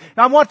believe,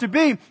 I want to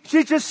be.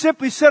 She just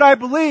simply said, I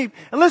believe.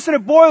 And listen,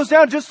 it boils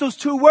down to just those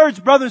two words,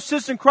 brother and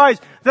sister in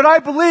Christ, that I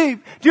believe.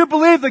 Do you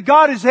believe that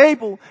God is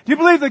able? Do you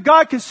believe that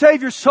God can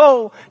save your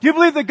soul? Do you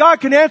believe that God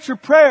can answer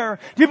prayer?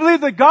 Do you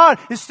believe that God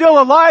is still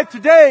alive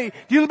today?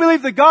 Do you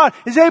believe that God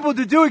is able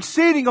to do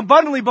exceeding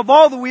abundantly above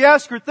all that we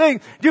ask or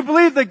think? Do you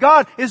believe that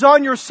God is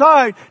on your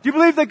side? Do you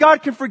believe that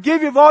God can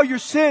forgive you of all your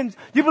sins?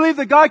 Do you believe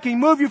that God can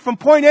move you from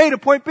point A to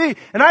point B?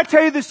 And I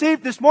tell you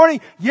this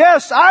morning,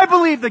 yes, I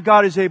believe that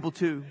God is able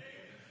to.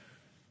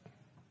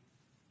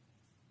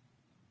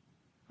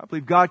 I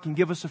believe God can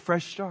give us a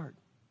fresh start.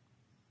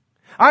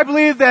 I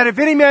believe that if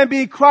any man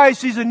be in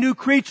Christ, he's a new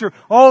creature.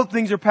 All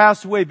things are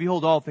passed away.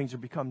 Behold, all things are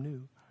become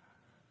new.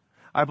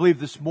 I believe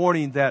this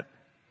morning that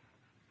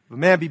if a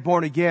man be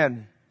born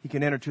again, he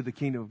can enter to the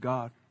kingdom of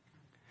God.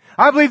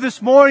 I believe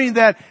this morning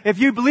that if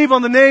you believe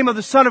on the name of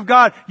the Son of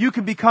God, you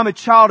can become a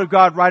child of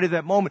God right at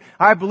that moment.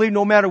 I believe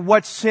no matter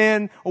what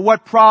sin or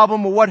what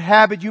problem or what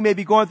habit you may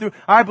be going through,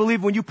 I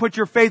believe when you put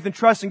your faith and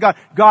trust in God,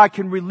 God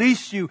can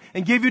release you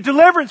and give you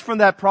deliverance from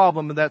that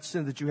problem and that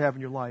sin that you have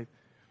in your life.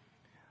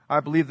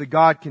 I believe that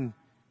God can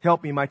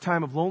help me in my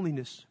time of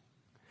loneliness.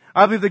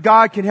 I believe that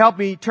God can help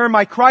me turn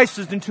my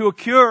crisis into a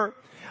cure.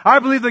 I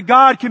believe that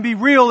God can be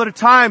real at a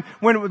time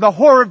when the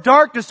horror of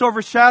darkness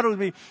overshadows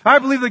me. I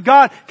believe that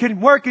God can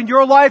work in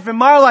your life and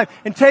my life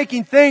in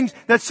taking things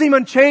that seem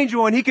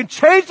unchangeable and He can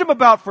change them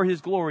about for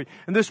His glory.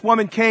 And this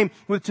woman came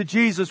to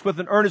Jesus with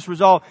an earnest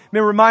resolve.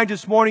 May I remind you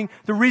this morning,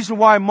 the reason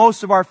why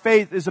most of our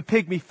faith is a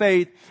pygmy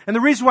faith, and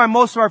the reason why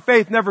most of our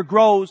faith never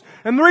grows,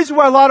 and the reason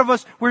why a lot of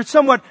us,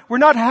 we're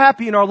not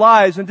happy in our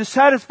lives and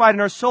dissatisfied in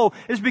our soul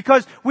is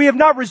because we have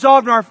not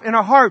resolved in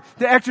our heart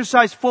to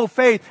exercise full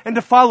faith and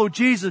to follow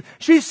Jesus.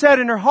 She said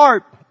in her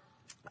heart,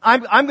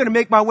 I'm going to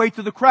make my way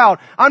through the crowd.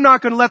 I'm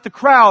not going to let the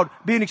crowd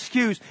be an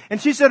excuse. And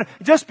she said,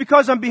 just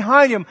because I'm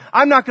behind him,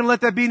 I'm not going to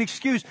let that be an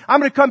excuse. I'm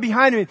going to come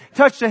behind him and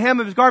touch the hem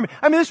of his garment.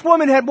 I mean, this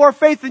woman had more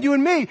faith than you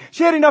and me.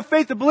 She had enough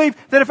faith to believe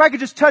that if I could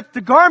just touch the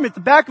garment,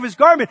 the back of his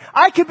garment,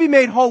 I could be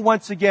made whole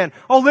once again.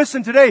 Oh,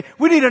 listen, today,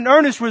 we need an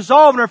earnest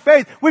resolve in our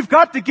faith. We've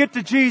got to get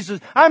to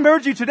Jesus. I'm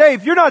urging you today,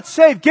 if you're not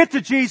saved, get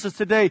to Jesus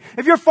today.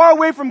 If you're far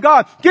away from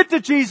God, get to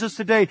Jesus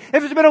today.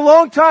 If it's been a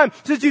long time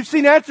since you've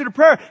seen answer to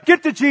prayer,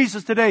 get to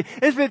Jesus today.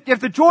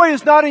 If the joy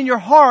is not in your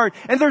heart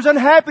and there's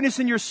unhappiness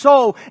in your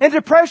soul and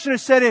depression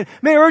is set in,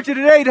 may I urge you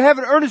today to have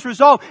an earnest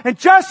resolve and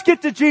just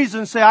get to Jesus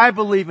and say, I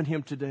believe in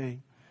Him today.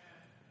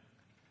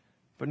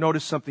 But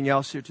notice something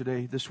else here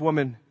today. This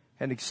woman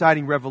had an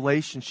exciting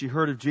revelation. She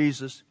heard of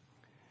Jesus.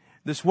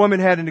 This woman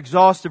had an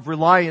exhaustive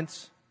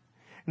reliance.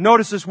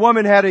 Notice this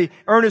woman had an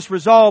earnest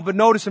resolve, but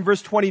notice in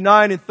verse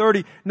 29 and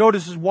 30,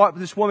 notice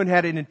this woman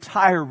had an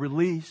entire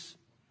release.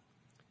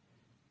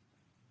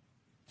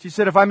 She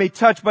said, if I may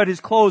touch but His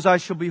clothes, I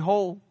shall be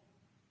whole.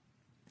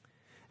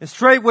 And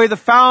straightway the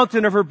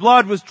fountain of her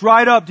blood was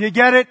dried up. Do you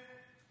get it?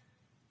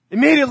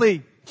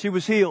 Immediately she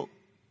was healed.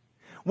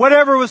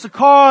 Whatever was the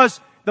cause,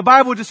 the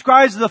Bible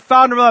describes as the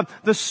fountain of blood,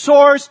 the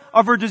source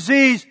of her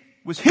disease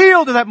was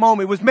healed at that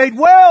moment, was made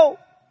well.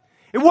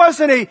 It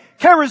wasn't a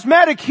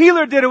charismatic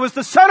healer did it. It was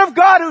the Son of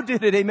God who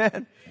did it.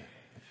 Amen.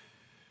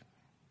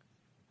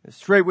 And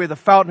straightway the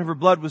fountain of her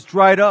blood was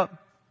dried up.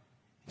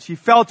 She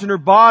felt in her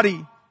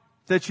body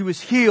that she was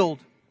healed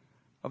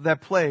of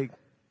that plague.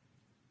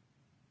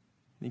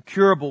 The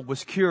incurable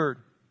was cured.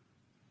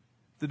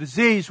 The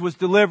disease was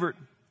delivered.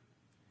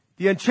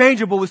 The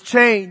unchangeable was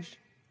changed.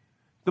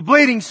 The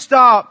bleeding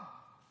stopped.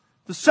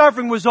 The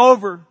suffering was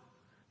over.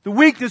 The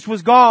weakness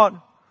was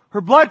gone.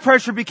 Her blood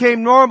pressure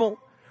became normal.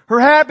 Her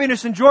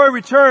happiness and joy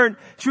returned.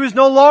 She was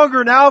no longer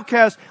an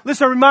outcast.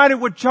 Listen, I'm reminded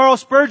what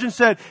Charles Spurgeon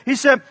said. He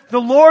said, the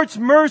Lord's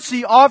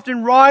mercy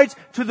often rides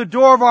to the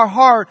door of our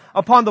heart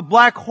upon the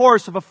black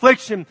horse of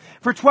affliction.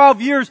 For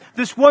 12 years,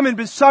 this woman had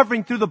been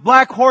suffering through the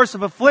black horse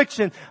of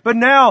affliction. But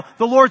now,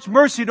 the Lord's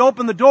mercy had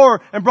opened the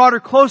door and brought her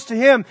close to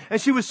Him.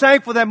 And she was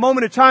thankful that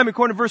moment of time,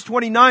 according to verse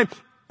 29,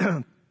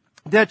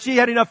 that she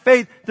had enough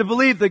faith to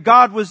believe that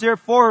God was there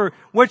for her.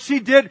 What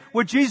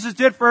Jesus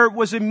did for her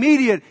was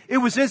immediate. It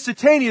was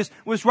instantaneous. It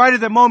was right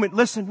at that moment.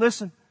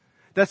 Listen.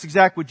 That's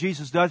exactly what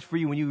Jesus does for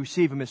you when you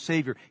receive Him as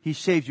Savior. He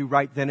saves you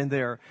right then and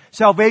there.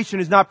 Salvation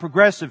is not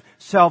progressive.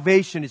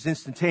 Salvation is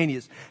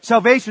instantaneous.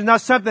 Salvation is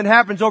not something that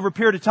happens over a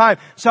period of time.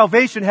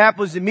 Salvation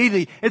happens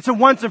immediately. It's a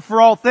once and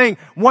for all thing.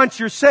 Once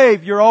you're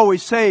saved, you're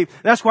always saved.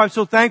 That's why I'm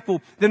so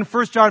thankful that in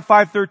 1 John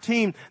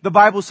 5:13, the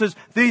Bible says,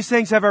 these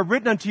things have I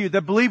written unto you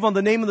that believe on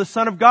the name of the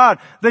Son of God,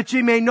 that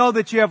ye may know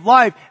that ye have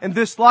life, and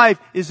this life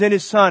is in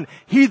His Son.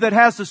 He that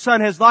has the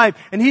Son has life,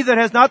 and he that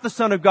has not the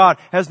Son of God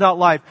has not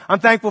life. I'm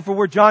thankful for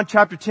where John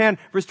chapter 10,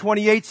 verse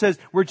 28 says,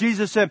 where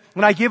Jesus said,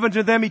 and I give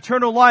unto them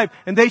eternal life,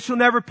 and they shall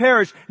never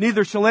perish,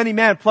 neither shall any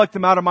man pluck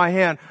them out of my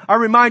hand. I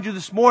remind you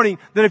this morning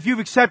that if you've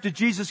accepted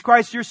Jesus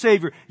Christ, your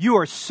Savior, you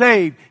are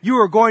saved. You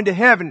are going to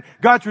heaven.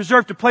 God's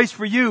reserved a place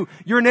for you.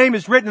 Your name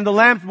is written in the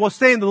Lamb's, will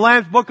stay in the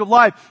Lamb's book of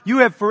life. You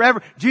have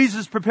forever. Jesus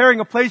is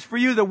preparing a place for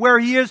you that where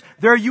He is,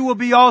 there you will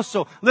be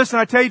also. Listen,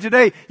 I tell you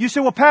today, you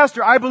say, well,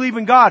 Pastor, I believe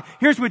in God.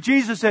 Here's what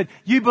Jesus said.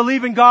 You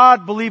believe in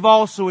God, believe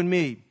also in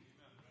me.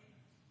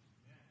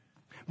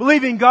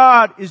 Believing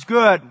God is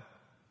good,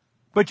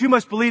 but you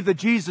must believe that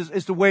Jesus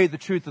is the way, the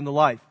truth, and the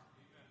life.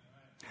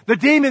 The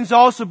demons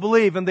also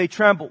believe and they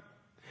tremble.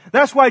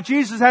 That's why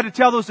Jesus had to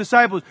tell those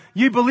disciples,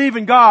 you believe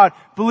in God,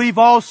 believe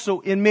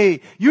also in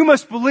me. You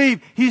must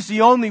believe He's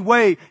the only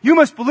way. You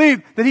must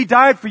believe that He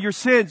died for your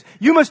sins.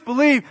 You must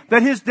believe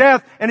that His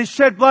death and His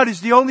shed blood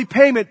is the only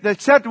payment that's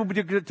acceptable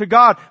to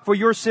God for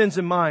your sins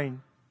and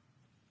mine.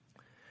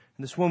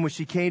 And this woman, when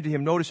she came to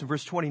Him, notice in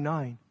verse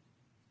 29,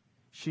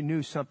 she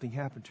knew something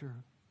happened to her.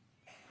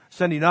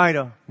 Sunday night,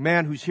 a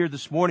man who's here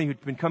this morning who'd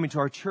been coming to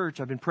our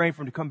church, I've been praying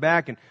for him to come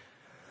back, and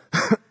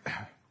with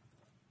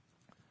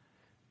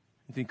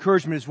the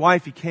encouragement of his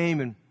wife, he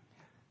came, and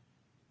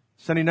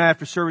Sunday night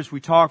after service,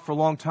 we talked for a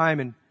long time,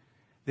 and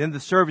at the end of the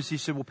service, he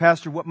said, well,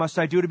 Pastor, what must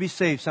I do to be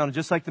saved? Sounded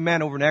just like the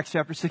man over in Acts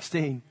chapter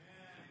 16.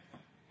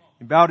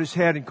 He bowed his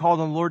head and called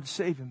on the Lord to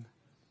save him.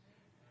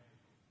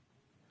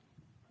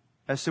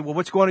 I said, well,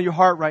 what's going on in your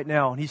heart right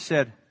now? And he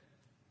said,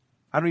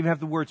 I don't even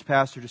have the words,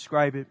 Pastor, to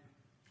describe it.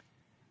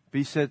 But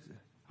he said,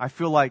 I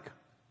feel like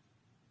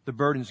the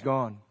burden's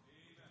gone.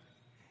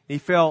 He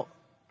felt,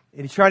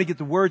 and he tried to get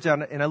the words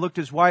out, and I looked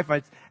at his wife.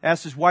 I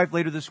asked his wife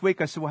later this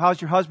week, I said, well,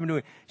 how's your husband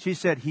doing? She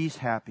said, he's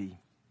happy.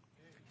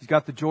 He's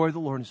got the joy of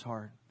the Lord in his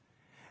heart.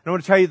 And I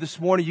want to tell you this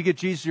morning, you get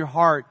Jesus in your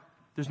heart,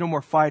 there's no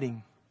more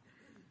fighting.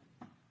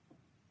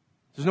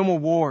 There's no more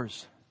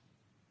wars.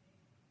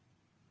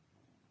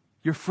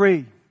 You're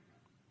free.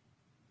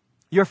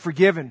 You're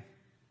forgiven.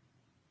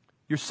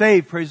 You're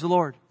saved, praise the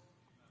Lord.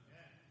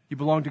 You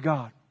belong to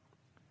God.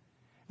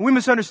 And we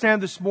must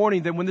understand this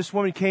morning that when this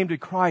woman came to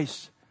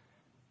Christ,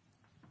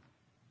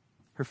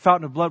 her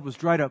fountain of blood was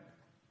dried up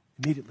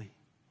immediately.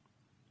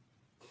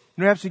 You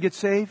know what happens when you get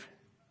saved?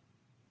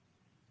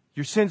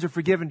 Your sins are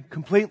forgiven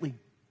completely.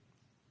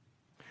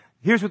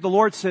 Here's what the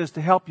Lord says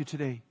to help you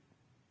today.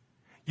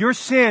 Your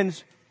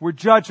sins were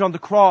judged on the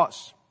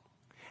cross.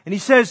 And He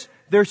says,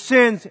 their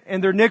sins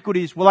and their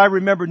iniquities will I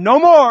remember no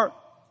more.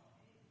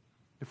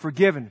 They're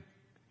forgiven.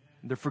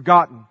 And they're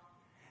forgotten.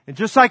 And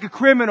just like a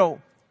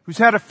criminal who's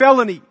had a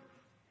felony,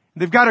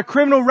 they've got a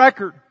criminal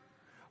record.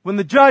 When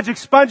the judge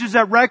expunges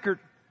that record,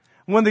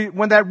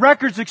 when that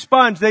record's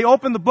expunged, they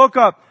open the book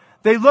up,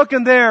 they look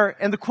in there,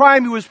 and the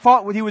crime he was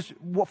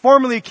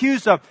formerly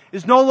accused of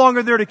is no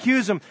longer there to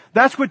accuse him.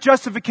 That's what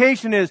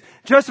justification is.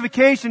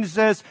 Justification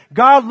says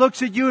God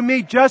looks at you and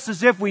me just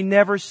as if we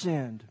never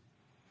sinned.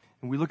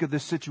 And we look at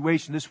this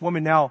situation. This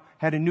woman now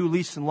had a new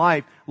lease in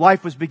life.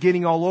 Life was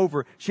beginning all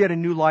over. She had a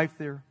new life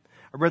there.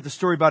 I read the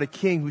story about a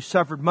king who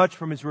suffered much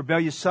from his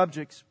rebellious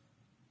subjects.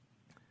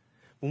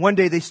 One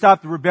day they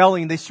stopped the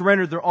rebelling. They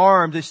surrendered their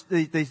arms.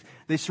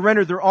 They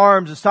surrendered their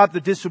arms and stopped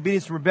the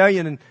disobedience and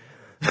rebellion.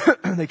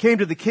 And they came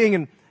to the king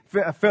and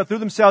threw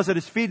themselves at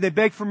his feet. And they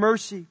begged for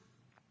mercy.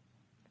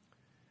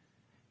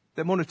 At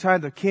that moment of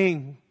time, the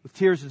king, with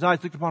tears in his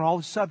eyes, looked upon all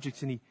his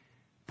subjects and he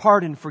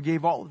pardoned and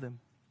forgave all of them.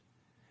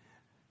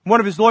 One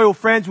of his loyal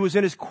friends who was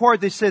in his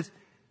court, they said,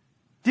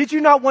 "Did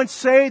you not once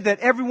say that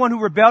everyone who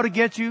rebelled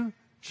against you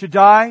should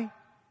die?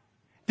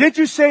 Did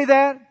you say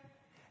that?"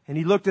 And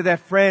he looked at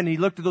that friend, and he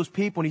looked at those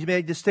people, and he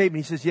made this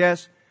statement. He says,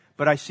 "Yes,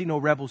 but I see no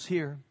rebels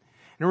here."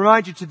 And I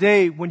remind you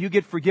today, when you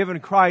get forgiven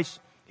in Christ,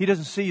 He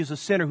doesn't see you as a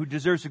sinner who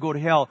deserves to go to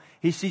hell.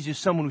 He sees you as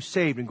someone who's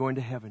saved and going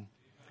to heaven.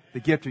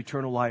 The gift of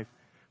eternal life.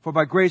 For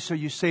by grace are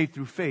you saved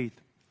through faith,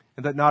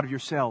 and that not of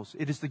yourselves.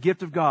 It is the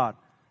gift of God,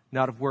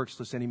 not of works,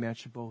 lest any man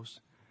should boast.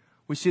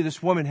 We see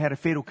this woman had a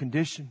fatal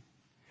condition.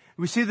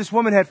 We see this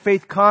woman had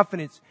faith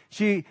confidence.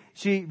 She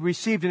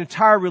received an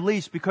entire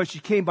release because she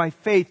came by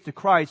faith to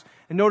Christ.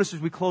 And notice as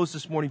we close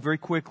this morning very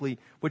quickly,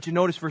 what you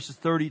notice verses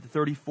 30 to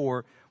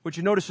 34, what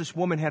you notice this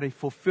woman had a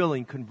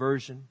fulfilling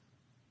conversion.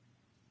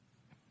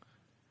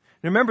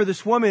 Now remember,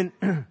 this woman,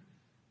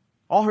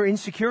 all her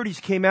insecurities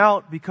came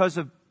out because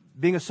of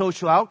being a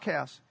social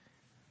outcast.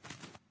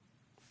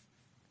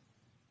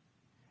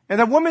 And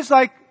that woman's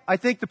like, I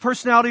think, the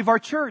personality of our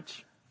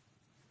church.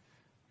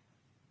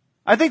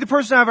 I think the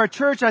personality of our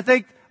church, I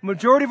think the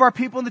majority of our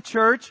people in the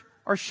church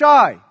are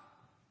shy.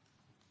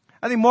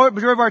 I think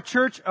majority of our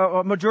church are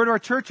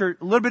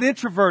a little bit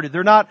introverted.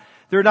 They're not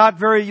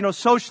very,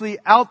 socially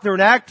out there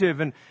and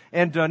active,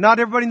 and not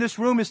everybody in this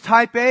room is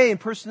type A in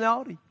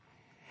personality.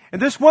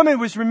 And this woman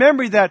was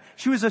remembering that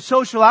she was a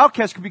social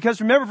outcast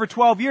because remember for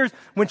 12 years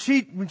when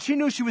she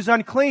knew she was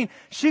unclean,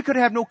 she could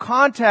have no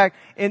contact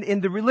in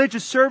the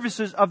religious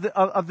services of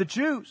the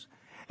Jews.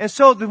 And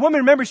so the woman,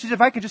 remember, she said, if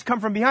I could just come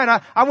from behind,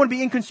 I want to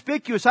be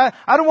inconspicuous. I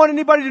don't want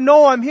anybody to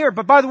know I'm here.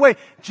 But by the way,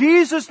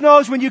 Jesus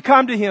knows when you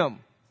come to Him.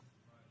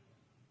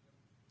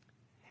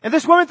 And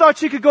this woman thought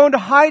she could go into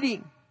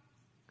hiding.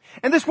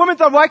 And this woman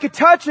thought, well, I could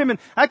touch Him and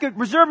I could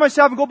reserve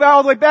myself and go back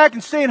all the way back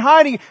and stay in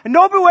hiding. And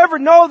nobody will ever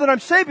know that I'm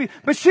saved.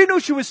 But she knew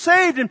she was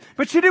saved,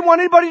 but she didn't want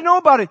anybody to know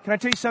about it. Can I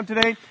tell you something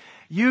today?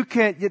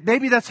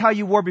 Maybe that's how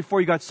you were before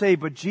you got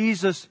saved, but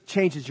Jesus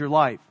changes your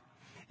life.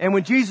 And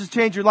when Jesus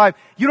changed your life,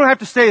 you don't have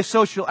to stay a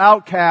social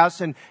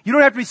outcast and you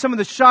don't have to be some of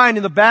the shine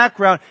in the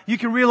background. You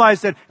can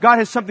realize that God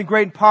has something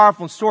great and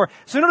powerful in store.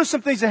 So notice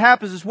some things that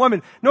happen to this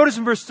woman. Notice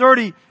in verse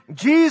 30,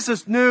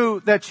 Jesus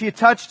knew that she had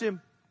touched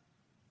Him.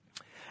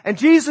 And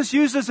Jesus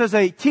used this as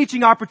a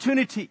teaching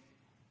opportunity.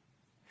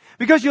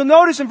 Because you'll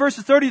notice in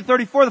verses 30 to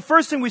 34, the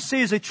first thing we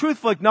see is a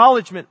truthful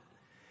acknowledgement.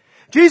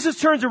 Jesus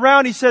turns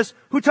around, He says,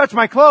 "Who touched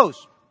my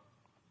clothes?"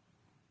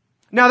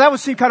 Now that would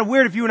seem kind of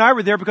weird if you and I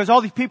were there because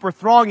all these people are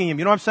thronging Him.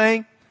 You know what I'm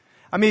saying?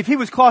 I mean, if He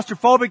was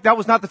claustrophobic, that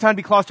was not the time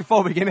to be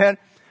claustrophobic. Amen?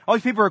 All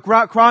these people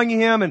are crying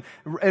Him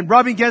and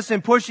rubbing against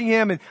Him, pushing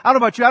Him. And I don't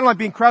know about you, I don't like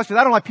being crushed because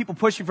I don't like people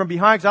pushing from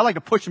behind because I like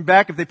to push them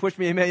back if they push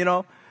me. Amen,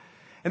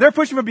 And they're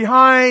pushing from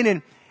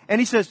behind and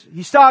He says,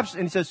 He stops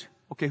and He says,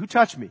 "Okay, who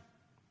touched me?"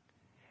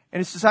 And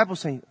His disciples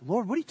saying,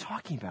 "Lord, what are you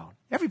talking about?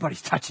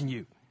 Everybody's touching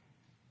you.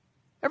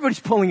 Everybody's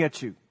pulling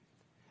at you.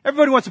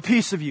 Everybody wants a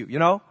piece of you,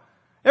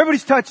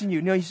 Everybody's touching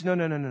you." No, He says,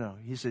 no.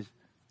 He says,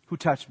 "Who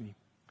touched me?"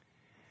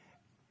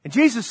 And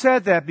Jesus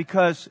said that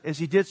because as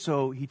He did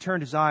so, He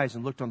turned His eyes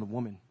and looked on the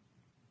woman.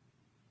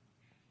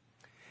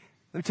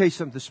 Let me tell you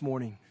something this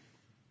morning.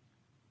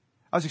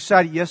 I was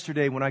excited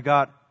yesterday when I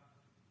got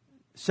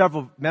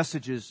several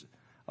messages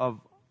of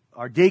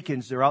our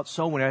deacons. They're out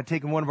sowing. I had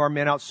taken one of our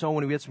men out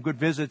sowing. We had some good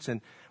visits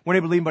and weren't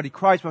able to lead anybody to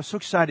Christ. But I was so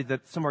excited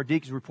that some of our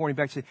deacons were reporting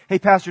back saying, "Hey,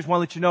 pastors, want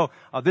to let you know,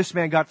 this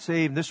man got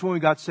saved, and this woman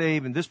got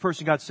saved, and this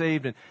person got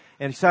saved," and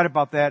excited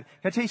about that.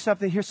 Can I tell you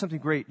something? Here's something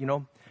great,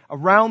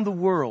 Around the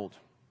world,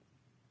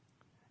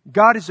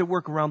 God is at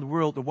work around the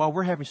world, and while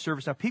we're having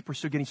service now, people are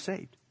still getting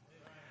saved.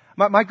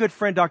 My good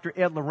friend, Dr.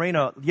 Ed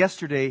Lorena,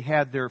 yesterday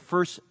had their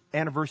first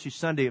anniversary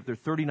Sunday of their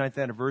 39th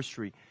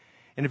anniversary.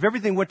 And if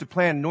everything went to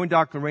plan, knowing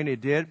Dr. Lorena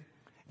did,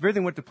 if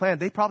everything went to plan,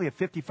 they probably have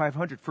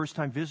 5,500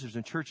 first-time visitors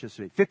in church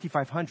yesterday.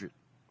 5,500.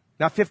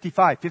 Not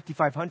 55,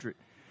 5,500.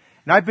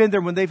 And I've been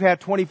there when they've had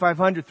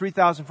 2,500,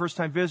 3,000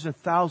 first-time visitors, and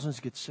thousands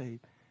get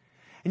saved.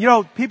 And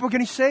people are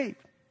getting saved.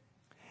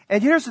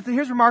 And here's a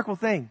remarkable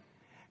thing.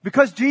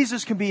 Because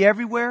Jesus can be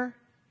everywhere,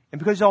 and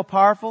because He's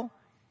all-powerful,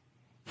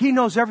 He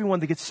knows everyone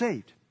that gets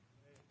saved.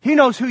 He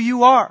knows who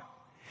you are.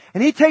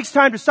 And He takes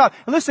time to stop.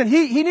 And listen,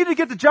 He needed to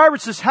get to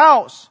Jairus'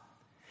 house.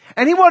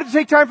 And He wanted to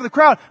take time for the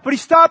crowd, but He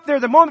stopped there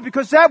at the moment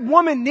because that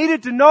woman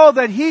needed to know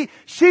that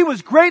she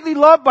was greatly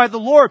loved by the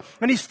Lord.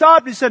 And He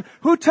stopped and He said,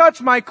 "Who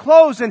touched my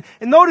clothes?" And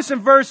notice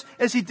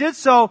as He did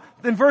so,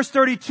 in verse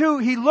 32,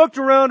 He looked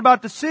around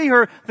about to see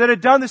her that had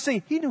done this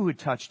thing. He knew who had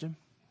touched Him.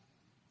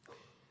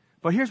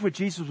 But here's what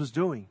Jesus was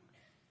doing.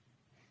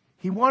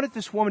 He wanted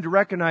this woman to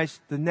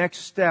recognize the next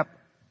step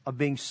of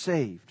being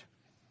saved.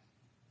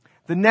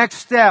 The next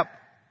step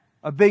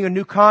of being a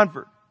new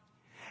convert.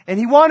 And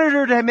he wanted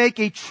her to make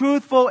a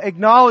truthful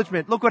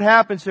acknowledgement. Look what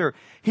happens here.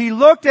 He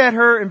looked at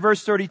her in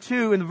verse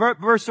 32, and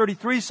verse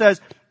 33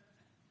 says,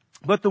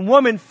 but the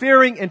woman,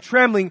 fearing and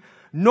trembling,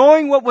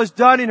 knowing what was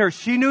done in her,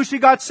 she knew she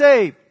got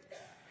saved.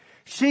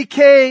 She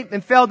came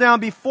and fell down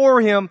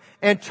before him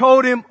and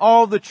told him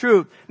all the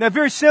truth. Now,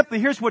 very simply,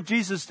 this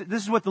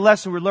is what the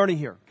lesson we're learning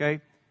here,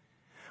 okay?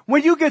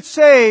 When you get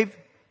saved,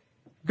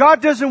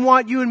 God doesn't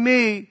want you and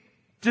me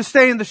to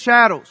stay in the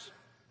shadows.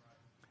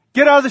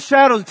 Get out of the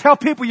shadows and tell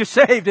people you're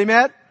saved,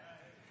 amen?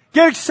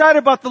 Get excited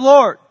about the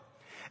Lord.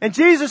 And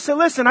Jesus said,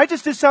 listen, I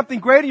just did something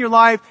great in your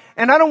life,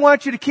 and I don't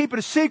want you to keep it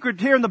a secret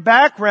here in the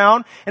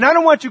background, and I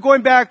don't want you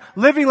going back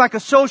living like a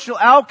social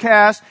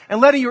outcast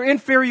and letting your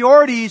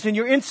inferiorities and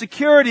your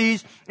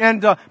insecurities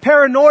and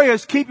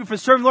paranoias keep you from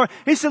serving the Lord.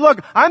 He said,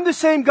 look, I'm the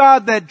same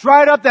God that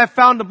dried up that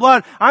fountain of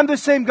blood. I'm the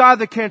same God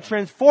that can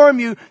transform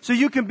you so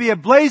you can be a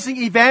blazing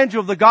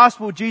evangel of the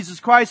gospel of Jesus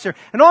Christ here.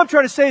 And all I'm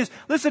trying to say is,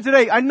 listen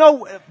today, I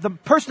know the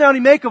personality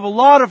make of a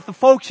lot of the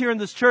folks here in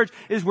this church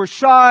is we're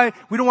shy,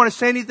 we don't want to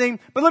say anything,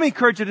 but let me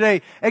encourage you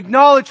today,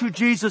 acknowledge who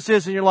Jesus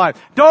is in your life.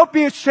 Don't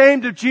be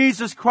ashamed of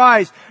Jesus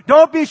Christ.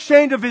 Don't be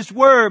ashamed of His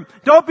Word.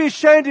 Don't be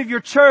ashamed of your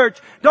church.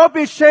 Don't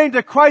be ashamed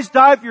that Christ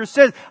died for your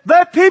sins.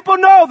 Let people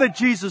know that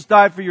Jesus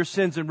died for your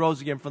sins and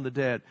rose again from the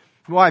dead.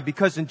 Why?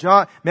 Because in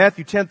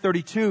Matthew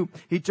 10:32,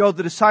 He told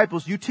the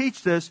disciples, you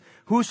teach this,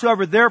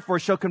 whosoever therefore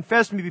shall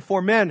confess me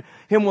before men,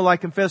 him will I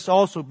confess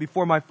also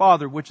before my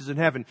Father which is in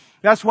heaven.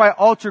 That's why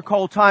altar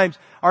call times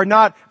are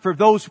not for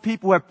those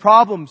people who have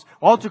problems.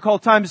 Altar call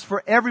time is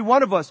for every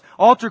one of us.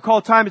 Altar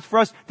call time is for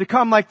us to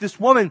come like this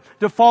woman,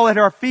 to fall at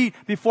our feet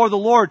before the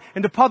Lord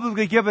and to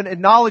publicly give an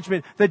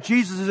acknowledgement that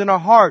Jesus is in our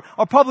heart,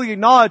 or publicly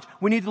acknowledge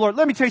we need the Lord.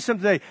 Let me tell you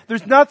something today.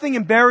 There's nothing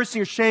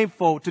embarrassing or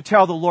shameful to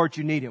tell the Lord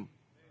you need Him.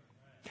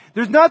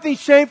 There's nothing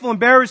shameful,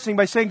 embarrassing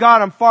by saying,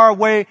 God, I'm far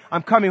away,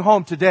 I'm coming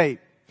home today.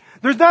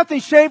 There's nothing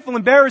shameful,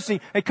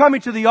 embarrassing in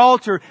coming to the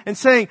altar and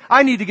saying,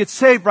 I need to get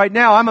saved right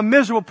now. I'm a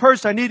miserable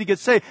person. I need to get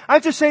saved.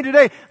 I'm just saying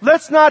today,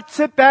 let's not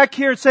sit back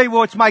here and say,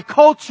 well, it's my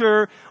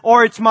culture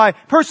or it's my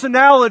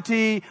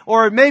personality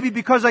or maybe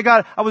because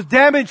I was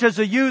damaged as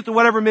a youth or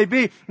whatever it may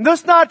be.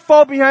 Let's not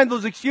fall behind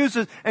those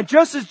excuses. And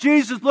just as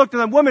Jesus looked at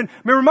that woman,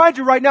 may I remind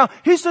you right now,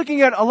 He's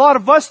looking at a lot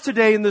of us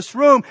today in this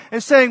room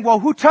and saying, well,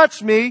 who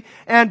touched me?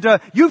 And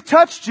you've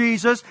touched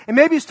Jesus. And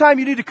maybe it's time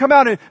you need to come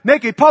out and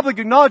make a public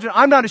acknowledgement.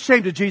 I'm not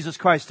ashamed of Jesus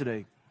Christ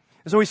today.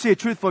 And so we see a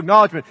truthful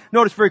acknowledgement.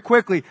 Notice very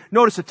quickly,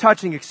 notice a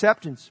touching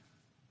acceptance.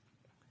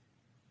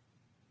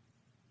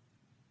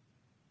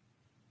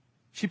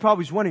 She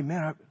probably was wondering,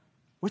 man,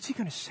 what's he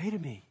going to say to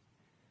me?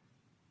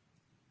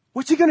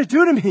 What's he going to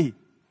do to me?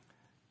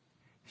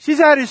 She's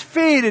at his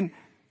feet and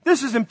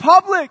this is in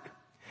public.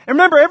 And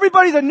remember,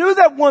 everybody that knew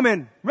that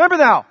woman, remember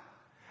now,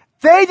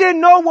 they didn't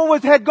know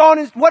what had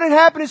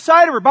happened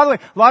inside of her. By the way,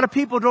 a lot of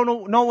people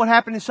don't know what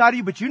happened inside of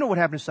you, but you know what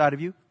happened inside of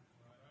you.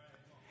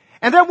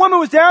 And that woman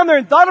was down there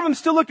and a lot of them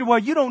still looked at, well,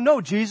 you don't know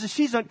Jesus.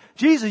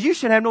 Jesus, you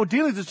should have no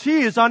dealings with her.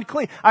 She is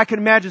unclean. I can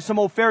imagine some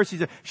old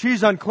Pharisees,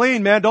 she's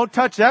unclean, man. Don't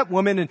touch that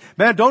woman. And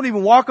man, don't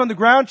even walk on the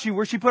ground.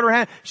 Where she put her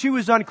hand, she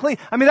was unclean.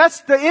 I mean,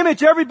 that's the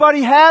image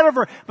everybody had of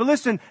her. But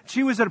listen,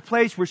 she was at a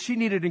place where she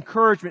needed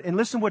encouragement. And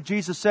listen what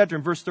Jesus said to her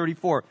in verse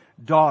 34.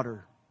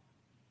 Daughter.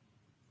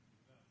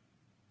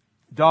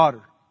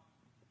 Daughter.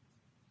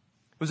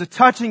 It was a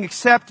touching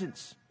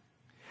acceptance.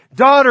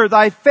 Daughter,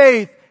 thy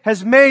faith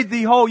has made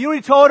thee whole. You know what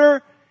He told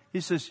her?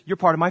 He says, you're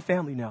part of my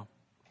family now.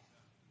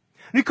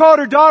 And He called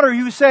her daughter.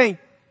 He was saying,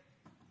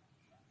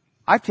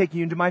 I've taken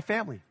you into my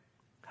family.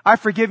 I've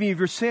forgiven you of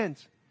your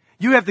sins.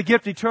 You have the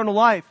gift of eternal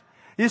life.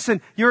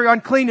 Listen, your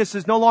uncleanness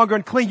is no longer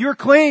unclean. You're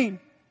clean.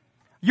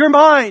 You're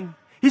mine.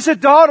 He said,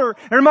 daughter,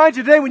 and remind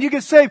you today when you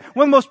get saved,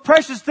 one of the most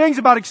precious things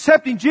about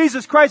accepting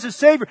Jesus Christ as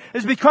Savior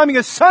is becoming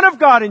a son of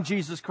God in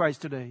Jesus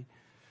Christ today.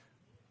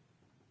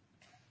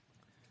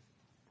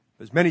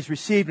 As many as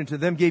received, and to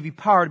them gave He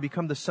power to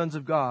become the sons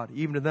of God,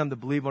 even to them that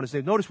believe on His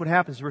name. Notice what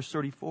happens in verse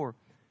 34.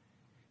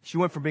 She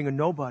went from being a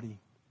nobody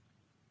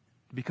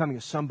to becoming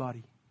a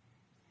somebody.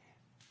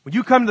 When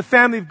you come to the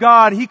family of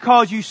God, He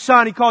calls you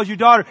son, He calls you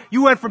daughter.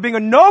 You went from being a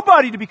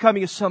nobody to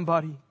becoming a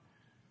somebody.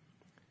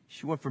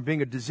 She went from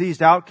being a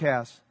diseased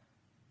outcast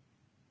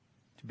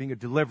to being a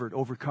delivered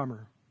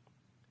overcomer.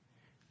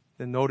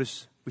 Then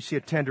notice, we see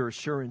a tender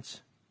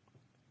assurance.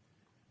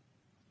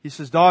 He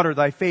says, daughter,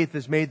 thy faith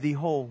has made thee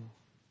whole.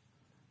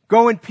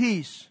 Go in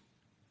peace.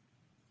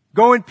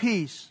 Go in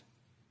peace.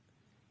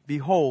 Be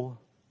whole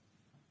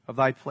of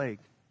thy plague.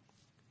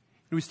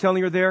 He was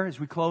telling her there as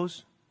we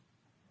close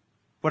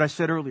what I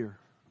said earlier.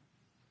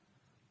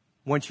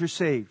 Once you're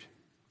saved,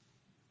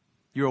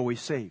 you're always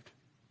saved.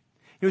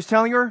 He was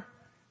telling her,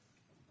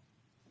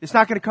 it's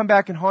not going to come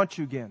back and haunt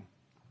you again.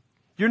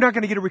 You're not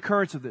going to get a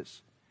recurrence of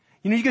this.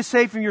 You get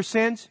saved from your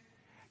sins.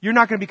 you're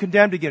not going to be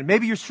condemned again.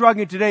 Maybe you're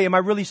struggling today. Am I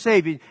really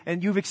saved?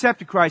 And you've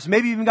accepted Christ.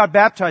 Maybe you even got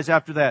baptized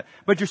after that.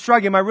 But you're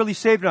struggling. Am I really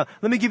saved now?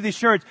 Let me give you the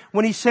assurance.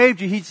 When He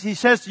saved you, He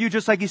says to you,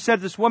 just like He said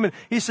to this woman,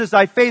 He says,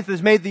 thy faith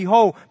has made thee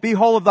whole. Be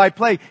whole of thy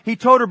plague. He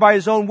told her by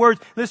His own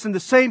words, listen, the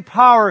same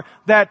power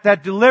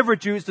that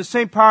delivered you is the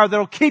same power that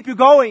will keep you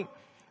going.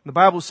 The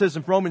Bible says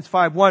in Romans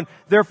 5:1,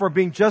 therefore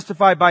being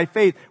justified by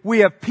faith, we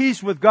have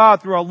peace with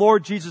God through our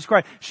Lord Jesus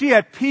Christ. She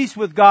had peace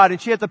with God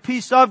and she had the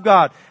peace of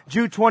God.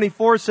 Jude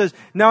 24 says,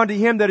 now unto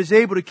Him that is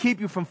able to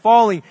keep you from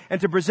falling and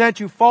to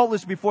present you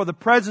faultless before the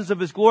presence of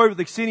His glory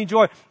with exceeding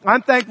joy.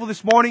 I'm thankful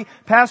this morning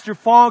Pastor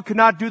Fong could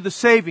not do the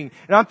saving.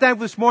 And I'm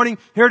thankful this morning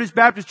Heritage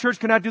Baptist Church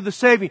cannot do the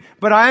saving.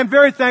 But I am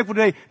very thankful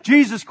today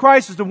Jesus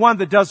Christ is the one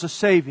that does the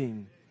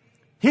saving.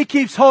 He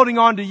keeps holding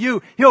on to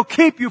you. He'll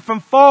keep you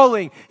from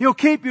falling. He'll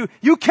keep you.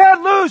 You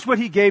can't lose what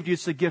He gave you.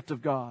 It's the gift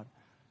of God.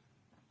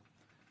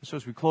 And so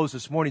as we close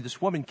this morning,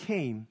 this woman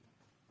came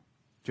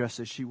just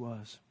as she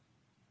was.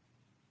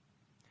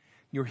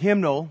 Your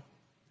hymnal,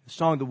 the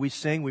song that we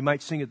sing, we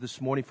might sing it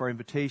this morning for our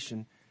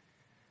invitation.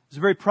 It's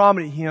a very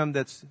prominent hymn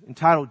that's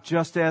entitled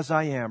Just As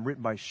I Am,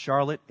 written by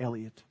Charlotte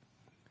Elliott.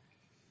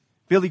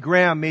 Billy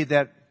Graham made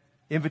that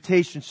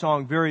invitation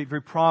song very,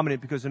 very prominent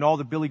because in all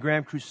the Billy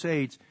Graham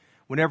crusades,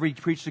 whenever he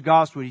preached the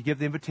gospel, he'd give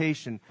the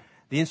invitation.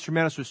 The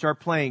instrumentalists would start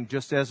playing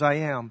Just As I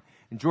Am.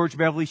 And George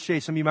Beverly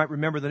Shea, some of you might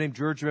remember the name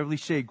George Beverly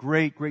Shea,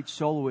 great, great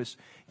soloist.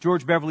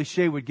 George Beverly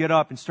Shea would get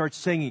up and start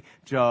singing,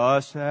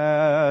 Just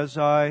as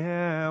I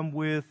am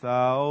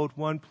without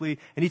one plea.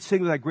 And he'd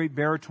sing with that great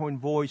baritone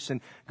voice, and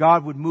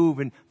God would move,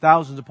 and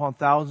thousands upon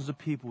thousands of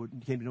people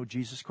came to know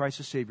Jesus Christ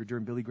as Savior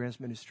during Billy Graham's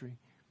ministry.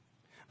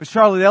 But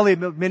Charlotte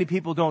Elliott, many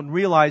people don't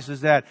realize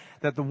is that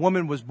the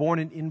woman was born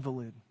an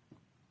invalid.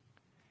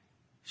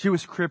 She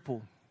was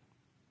crippled.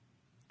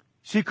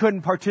 She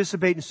couldn't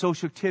participate in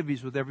social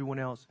activities with everyone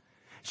else.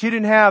 She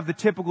didn't have the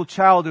typical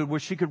childhood where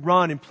she could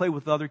run and play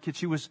with other kids.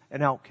 She was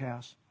an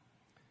outcast.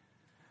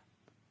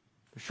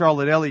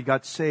 Charlotte Elliott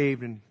got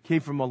saved and came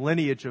from a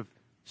lineage of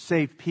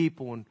saved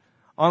people and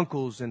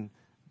uncles and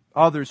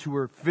others who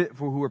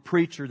were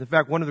preachers. In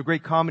fact, one of the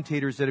great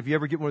commentators that if you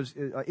ever get one was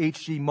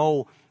H.G.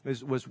 Moe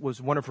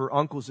was one of her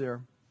uncles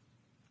there.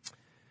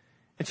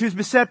 And she was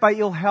beset by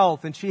ill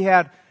health, and she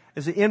had,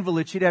 as an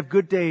invalid, she'd have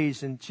good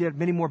days, and she had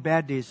many more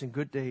bad days than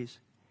good days.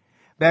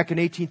 Back in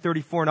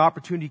 1834, an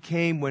opportunity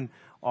came when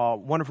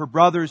one of her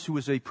brothers, who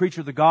was a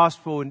preacher of the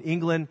gospel in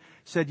England,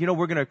 said,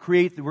 we're going to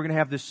create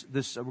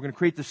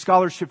this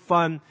scholarship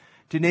fund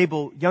to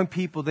enable young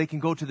people. They can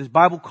go to this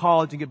Bible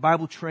college and get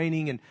Bible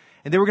training, and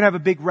they were going to have a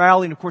big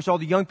rally. And of course, all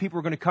the young people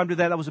were going to come to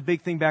that. That was a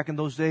big thing back in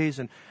those days.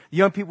 And the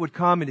young people would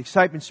come, and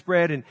excitement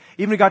spread. And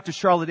even it got to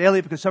Charlotte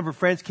Elliott because some of her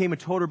friends came and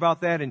told her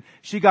about that, and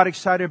she got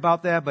excited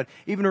about that. But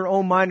even her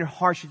own mind and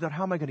heart, she thought,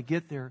 how am I going to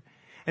get there?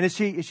 And as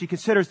she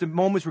considers the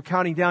moments were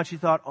counting down, she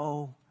thought,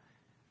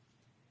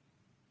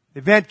 the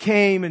event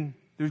came, and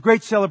there was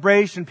great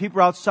celebration. People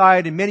were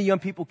outside, and many young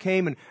people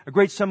came, and a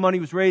great sum of money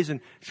was raised.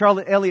 And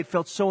Charlotte Elliott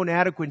felt so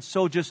inadequate and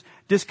so just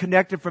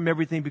disconnected from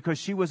everything because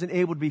she wasn't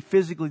able to be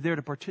physically there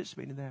to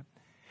participate in that.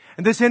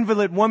 And this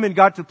invalid woman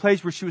got to the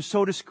place where she was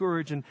so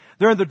discouraged. And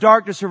there in the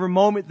darkness of her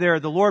moment there,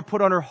 the Lord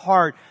put on her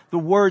heart the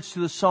words to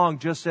the song,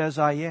 Just As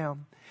I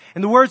Am.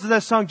 And the words of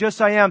that song,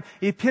 Just I Am,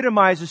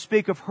 epitomize and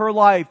speak of her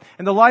life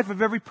and the life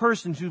of every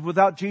person who's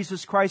without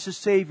Jesus Christ as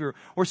Savior,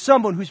 or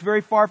someone who's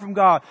very far from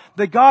God.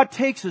 That God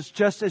takes us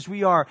just as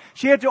we are.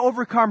 She had to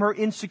overcome her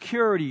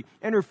insecurity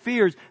and her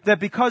fears that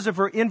because of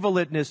her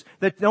invalidness,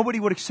 that nobody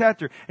would accept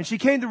her. And she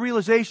came to the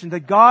realization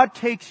that God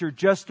takes her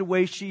just the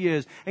way she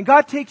is. And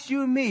God takes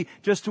you and me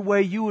just the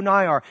way you and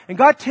I are. And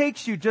God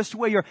takes you just the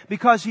way you are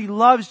because He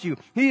loves you.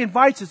 He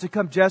invites us to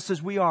come just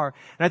as we are.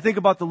 And I think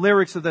about the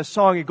lyrics of that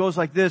song. It goes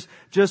like this,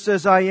 Just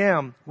as I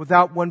am,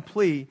 without one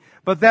plea,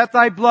 but that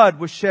Thy blood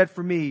was shed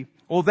for me.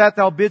 O that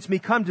Thou bidst me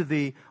come to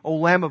Thee, O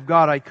Lamb of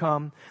God, I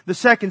come. The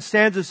second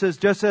stanza says,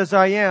 Just as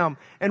I am,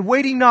 and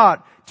waiting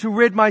not to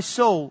rid my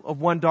soul of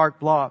one dark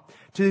blot.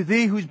 To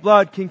Thee whose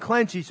blood can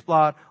cleanse each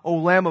blot, O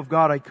Lamb of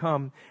God, I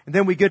come. And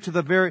then we get to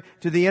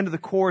the end of the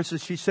chorus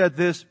as she said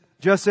this,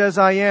 Just as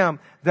I am,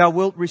 Thou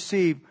wilt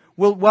receive,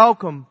 wilt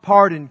welcome,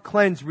 pardon,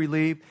 cleanse,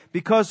 relieve,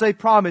 because Thy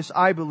promise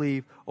I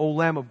believe, O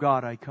Lamb of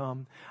God, I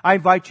come. I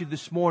invite you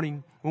this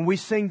morning, when we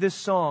sing this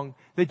song,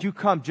 that you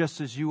come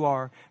just as you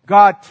are.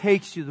 God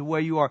takes you the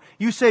way you are.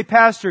 You say,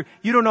 Pastor,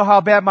 you don't know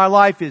how bad my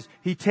life is.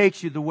 He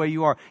takes you the way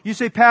you are. You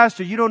say,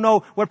 Pastor, you don't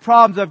know what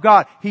problems I've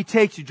got. He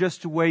takes you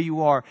just the way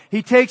you are.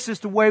 He takes us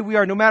the way we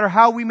are. No matter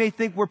how we may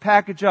think we're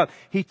packaged up,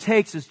 He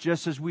takes us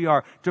just as we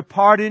are. To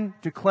pardon,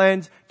 to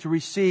cleanse, to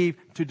receive,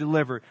 to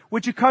deliver.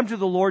 Would you come to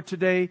the Lord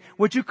today?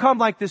 Would you come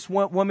like this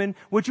woman?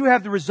 Would you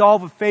have the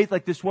resolve of faith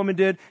like this woman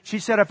did? She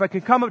said, if I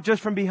can come come up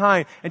just from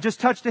behind and just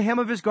touch the hem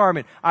of His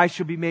garment, I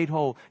shall be made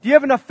whole. Do you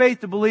have enough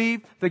faith to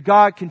believe that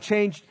God can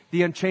change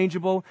the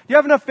unchangeable? Do you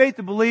have enough faith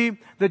to believe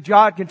that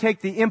God can take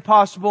the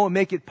impossible and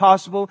make it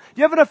possible? Do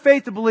you have enough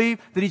faith to believe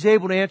that He's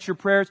able to answer your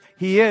prayers?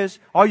 He is.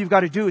 All you've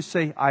got to do is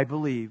say, I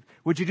believe.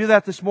 Would you do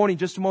that this morning,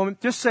 just a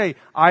moment? Just say,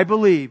 I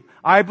believe.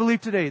 I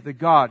believe today that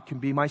God can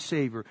be my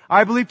Savior.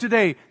 I believe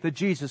today that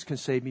Jesus can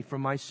save me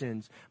from my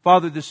sins.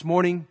 Father, this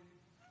morning,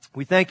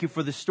 we thank You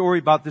for the story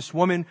about this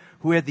woman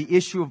who had the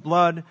issue of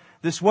blood.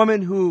 This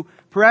woman who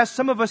perhaps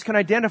some of us can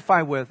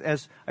identify with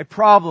as a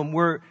problem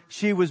where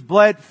she was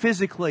bled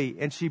physically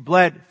and she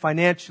bled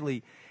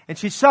financially. And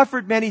she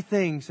suffered many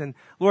things. And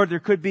Lord, there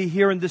could be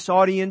here in this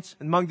audience,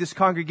 among this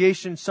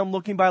congregation, some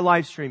looking by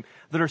live stream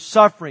that are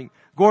suffering,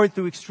 going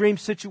through extreme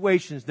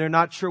situations. They're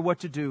not sure what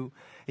to do.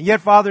 And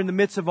yet, Father, in the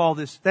midst of all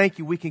this, thank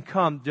You, we can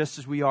come just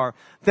as we are.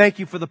 Thank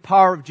You for the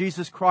power of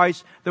Jesus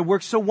Christ that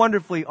worked so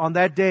wonderfully on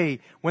that day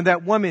when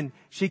that woman,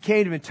 she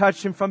came to Him and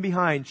touched Him from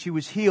behind. She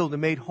was healed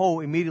and made whole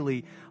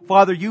immediately.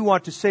 Father, You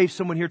want to save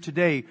someone here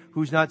today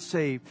who's not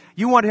saved.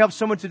 You want to help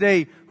someone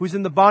today who's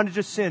in the bondage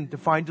of sin to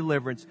find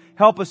deliverance.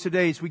 Help us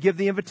today as we give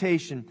the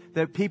invitation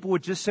that people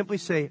would just simply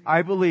say,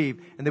 I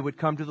believe, and they would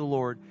come to the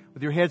Lord.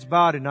 With your heads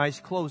bowed and eyes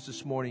closed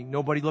this morning,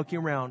 nobody looking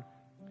around.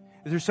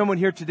 Is there someone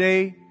here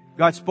today,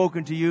 God's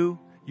spoken to you,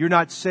 you're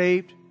not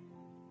saved?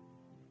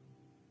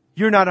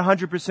 You're not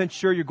 100%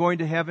 sure you're going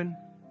to heaven?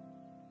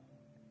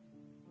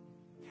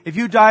 If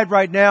you died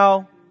right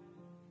now,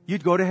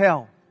 you'd go to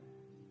hell.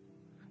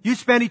 You'd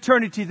spend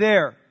eternity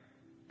there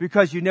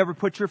because you never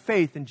put your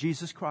faith in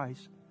Jesus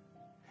Christ.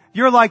 If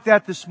you're like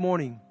that this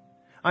morning,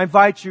 I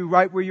invite you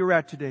right where you're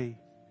at today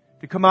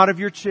to come out of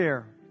your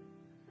chair,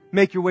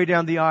 make your way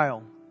down the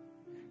aisle,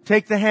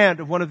 take the hand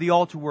of one of the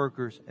altar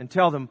workers and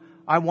tell them,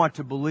 I want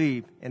to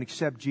believe and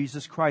accept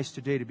Jesus Christ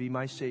today to be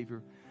my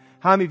Savior.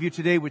 How many of you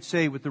today would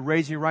say with the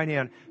raising your right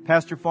hand,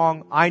 Pastor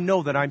Fong, I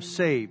know that I'm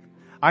saved.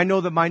 I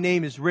know that my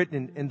name is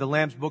written in the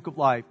Lamb's Book of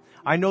Life.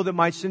 I know that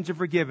my sins are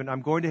forgiven.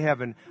 I'm going to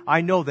heaven.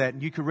 I know that.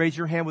 And you could raise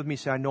your hand with me and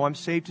say, I know I'm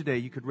saved today.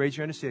 You could raise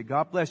your hand and say,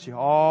 God bless you.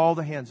 All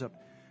the hands up.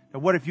 Now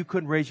what if you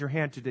couldn't raise your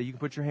hand today? You can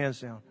put your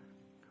hands down.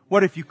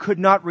 What if you could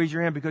not raise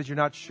your hand because you're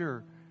not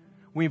sure?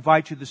 We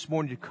invite you this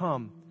morning to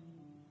come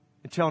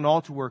and tell an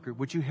altar worker,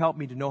 would you help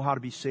me to know how to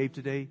be saved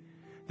today?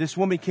 This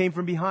woman came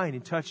from behind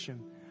and touched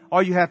him.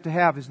 All you have to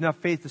have is enough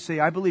faith to say,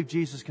 I believe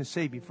Jesus can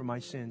save me from my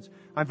sins.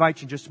 I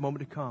invite you in just a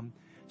moment to come.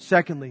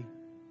 Secondly,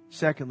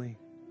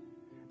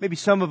 maybe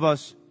some of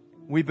us,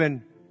 we've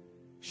been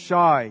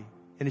shy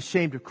and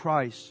ashamed of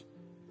Christ.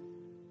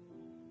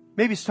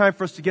 Maybe it's time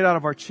for us to get out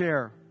of our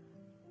chair,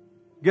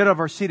 get out of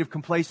our seat of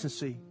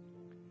complacency,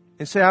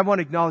 and say, I want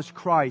to acknowledge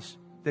Christ,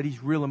 that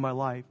He's real in my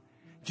life.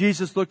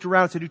 Jesus looked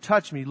around and said, who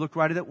touched me? He looked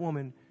right at that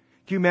woman.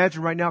 Can you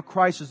imagine right now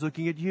Christ is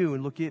looking at you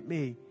and looking at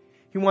me?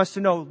 He wants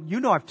to know, you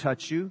know I've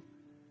touched you.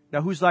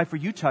 Now whose life are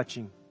you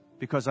touching?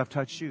 Because I've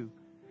touched you.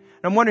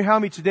 And I'm wondering how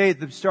many today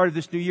at the start of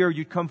this new year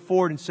you'd come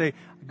forward and say,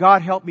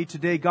 God help me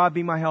today. God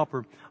be my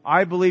helper.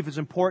 I believe it's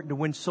important to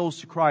win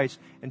souls to Christ.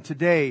 And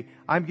today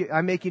I'm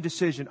making a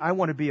decision. I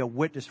want to be a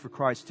witness for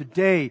Christ.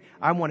 Today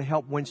I want to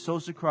help win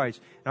souls to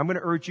Christ. And I'm going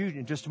to urge you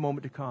in just a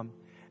moment to come.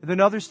 And then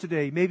others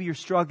today, maybe you're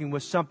struggling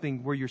with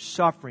something where you're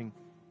suffering.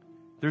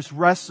 There's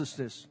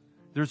restlessness.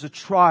 There's a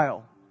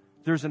trial.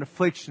 There's an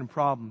affliction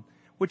problem.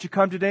 Would you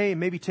come today and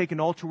maybe take an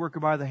altar worker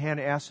by the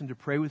hand and ask them to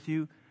pray with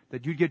you,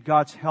 that you'd get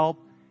God's help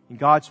and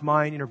God's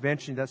mind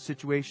intervention in that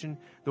situation?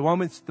 The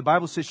woman, the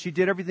Bible says she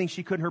did everything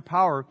she could in her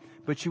power,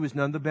 but she was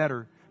none the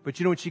better. But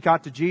you know, when she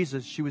got to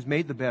Jesus, she was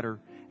made the better.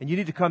 And you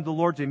need to come to the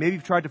Lord today. Maybe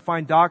you've tried to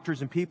find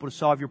doctors and people to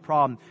solve your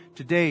problem.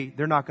 Today,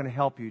 they're not going to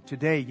help you.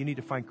 Today, you need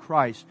to find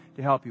Christ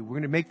to help you. We're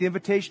going to make the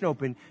invitation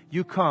open.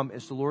 You come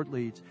as the Lord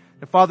leads.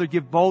 And Father,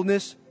 give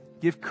boldness,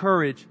 give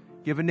courage,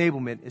 give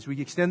enablement as we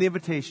extend the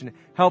invitation.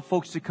 Help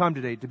folks to come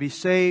today, to be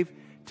saved,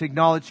 to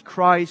acknowledge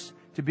Christ,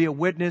 to be a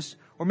witness,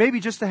 or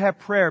maybe just to have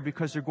prayer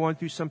because they're going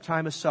through some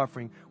time of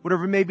suffering.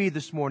 Whatever it may be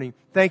this morning,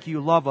 thank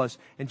you love us.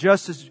 And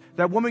just as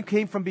that woman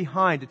came from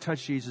behind to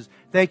touch Jesus,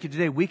 thank you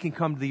today we can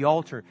come to the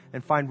altar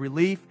and find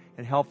relief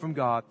and help from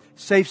God.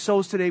 Save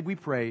souls today, we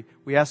pray.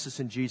 We ask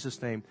this in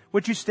Jesus' name.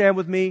 Would you stand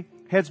with me?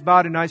 Heads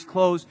bowed and eyes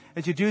closed.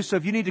 As you do so,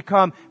 if you need to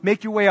come,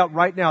 make your way out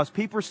right now. As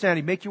people are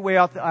standing, make your way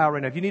out the aisle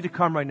right now. If you need to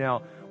come right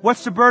now.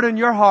 What's the burden in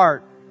your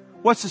heart?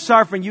 What's the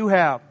suffering you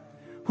have?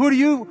 Who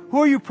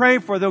are you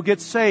praying for that'll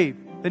get saved?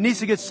 That needs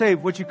to get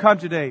saved? Would you come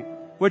today?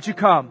 Would you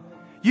come?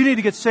 You need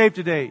to get saved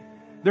today.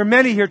 There are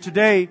many here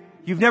today.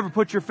 You've never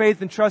put your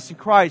faith and trust in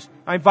Christ.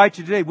 I invite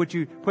you today. Would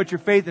you put your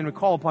faith in and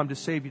call upon Him to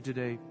save you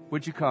today?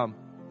 Would you come?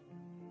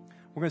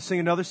 We're going to sing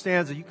another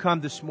stanza. You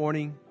come this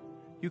morning.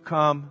 You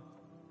come.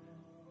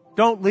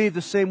 Don't leave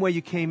the same way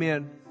you came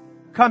in.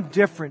 Come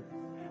different.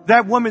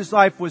 That woman's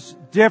life was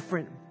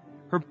different.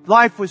 Her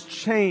life was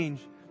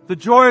changed. The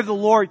joy of the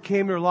Lord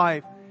came in her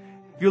life.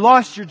 If you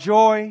lost your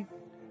joy,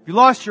 if you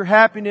lost your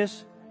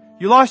happiness,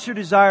 you lost your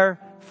desire,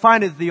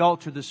 find it at the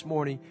altar this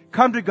morning.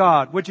 Come to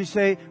God. Would you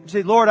say,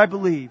 Lord, I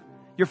believe.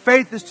 Your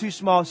faith is too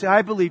small. Say,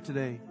 I believe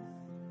today.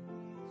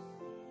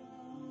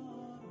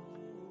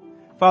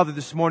 Father,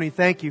 this morning,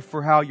 thank you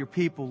for how your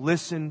people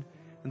listened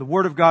and the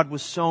Word of God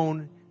was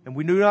sown. And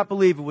we do not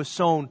believe it was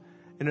sown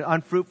in an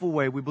unfruitful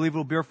way. We believe it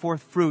will bear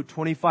forth fruit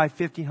 25,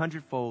 50,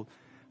 100-fold.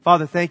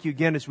 Father, thank you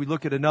again as we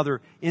look at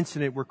another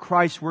incident where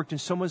Christ worked in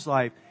someone's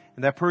life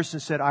and that person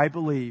said, I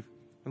believe.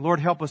 And Lord,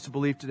 help us to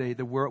believe today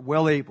that we're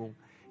well able.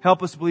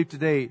 Help us to believe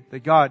today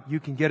that God, you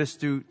can get us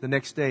through the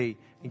next day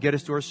and get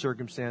us to our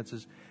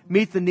circumstances.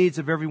 Meet the needs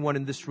of everyone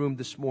in this room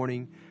this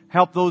morning.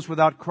 Help those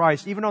without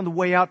Christ, even on the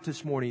way out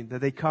this morning, that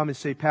they come and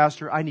say,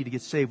 Pastor, I need to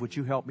get saved. Would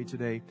you help me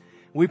today?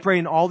 We pray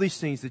in all these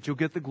things that you'll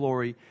get the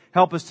glory.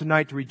 Help us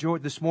tonight to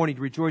rejoice, this morning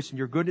to rejoice in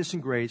your goodness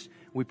and grace.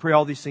 We pray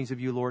all these things of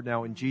you, Lord,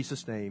 now in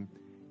Jesus' name.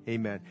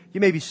 Amen.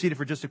 You may be seated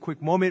for just a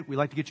quick moment. We'd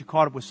like to get you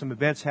caught up with some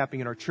events happening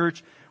in our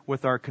church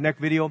with our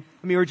Connect video.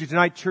 Let me urge you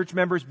tonight, church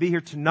members, be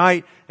here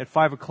tonight at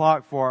 5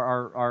 o'clock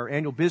for our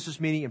annual business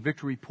meeting and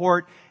victory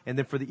report, and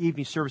then for the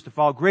evening service to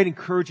follow. Great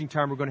encouraging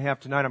time we're going to have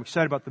tonight. I'm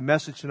excited about the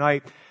message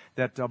tonight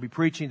that I'll be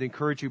preaching to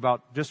encourage you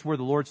about just where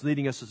the Lord's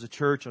leading us as a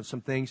church on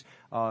some things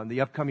in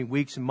the upcoming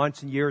weeks and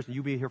months and years, and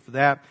you'll be here for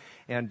that.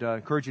 And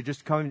encourage you just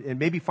to come and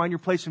maybe find your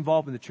place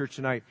involved in the church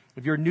tonight.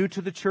 If you're new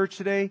to the church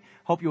today,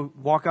 hope you'll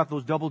walk out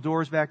those double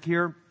doors back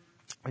here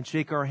and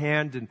shake our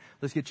hand, and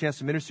let's get a chance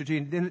to minister to you.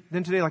 And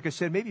then today, like I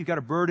said, maybe you've got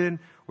a burden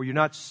or you're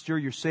not sure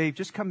you're saved.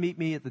 Just come meet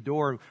me at the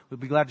door. We'll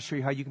be glad to show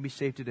you how you can be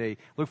saved today.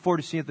 Look forward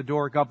to seeing you at the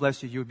door. God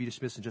bless you. You'll be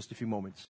dismissed in just a few moments.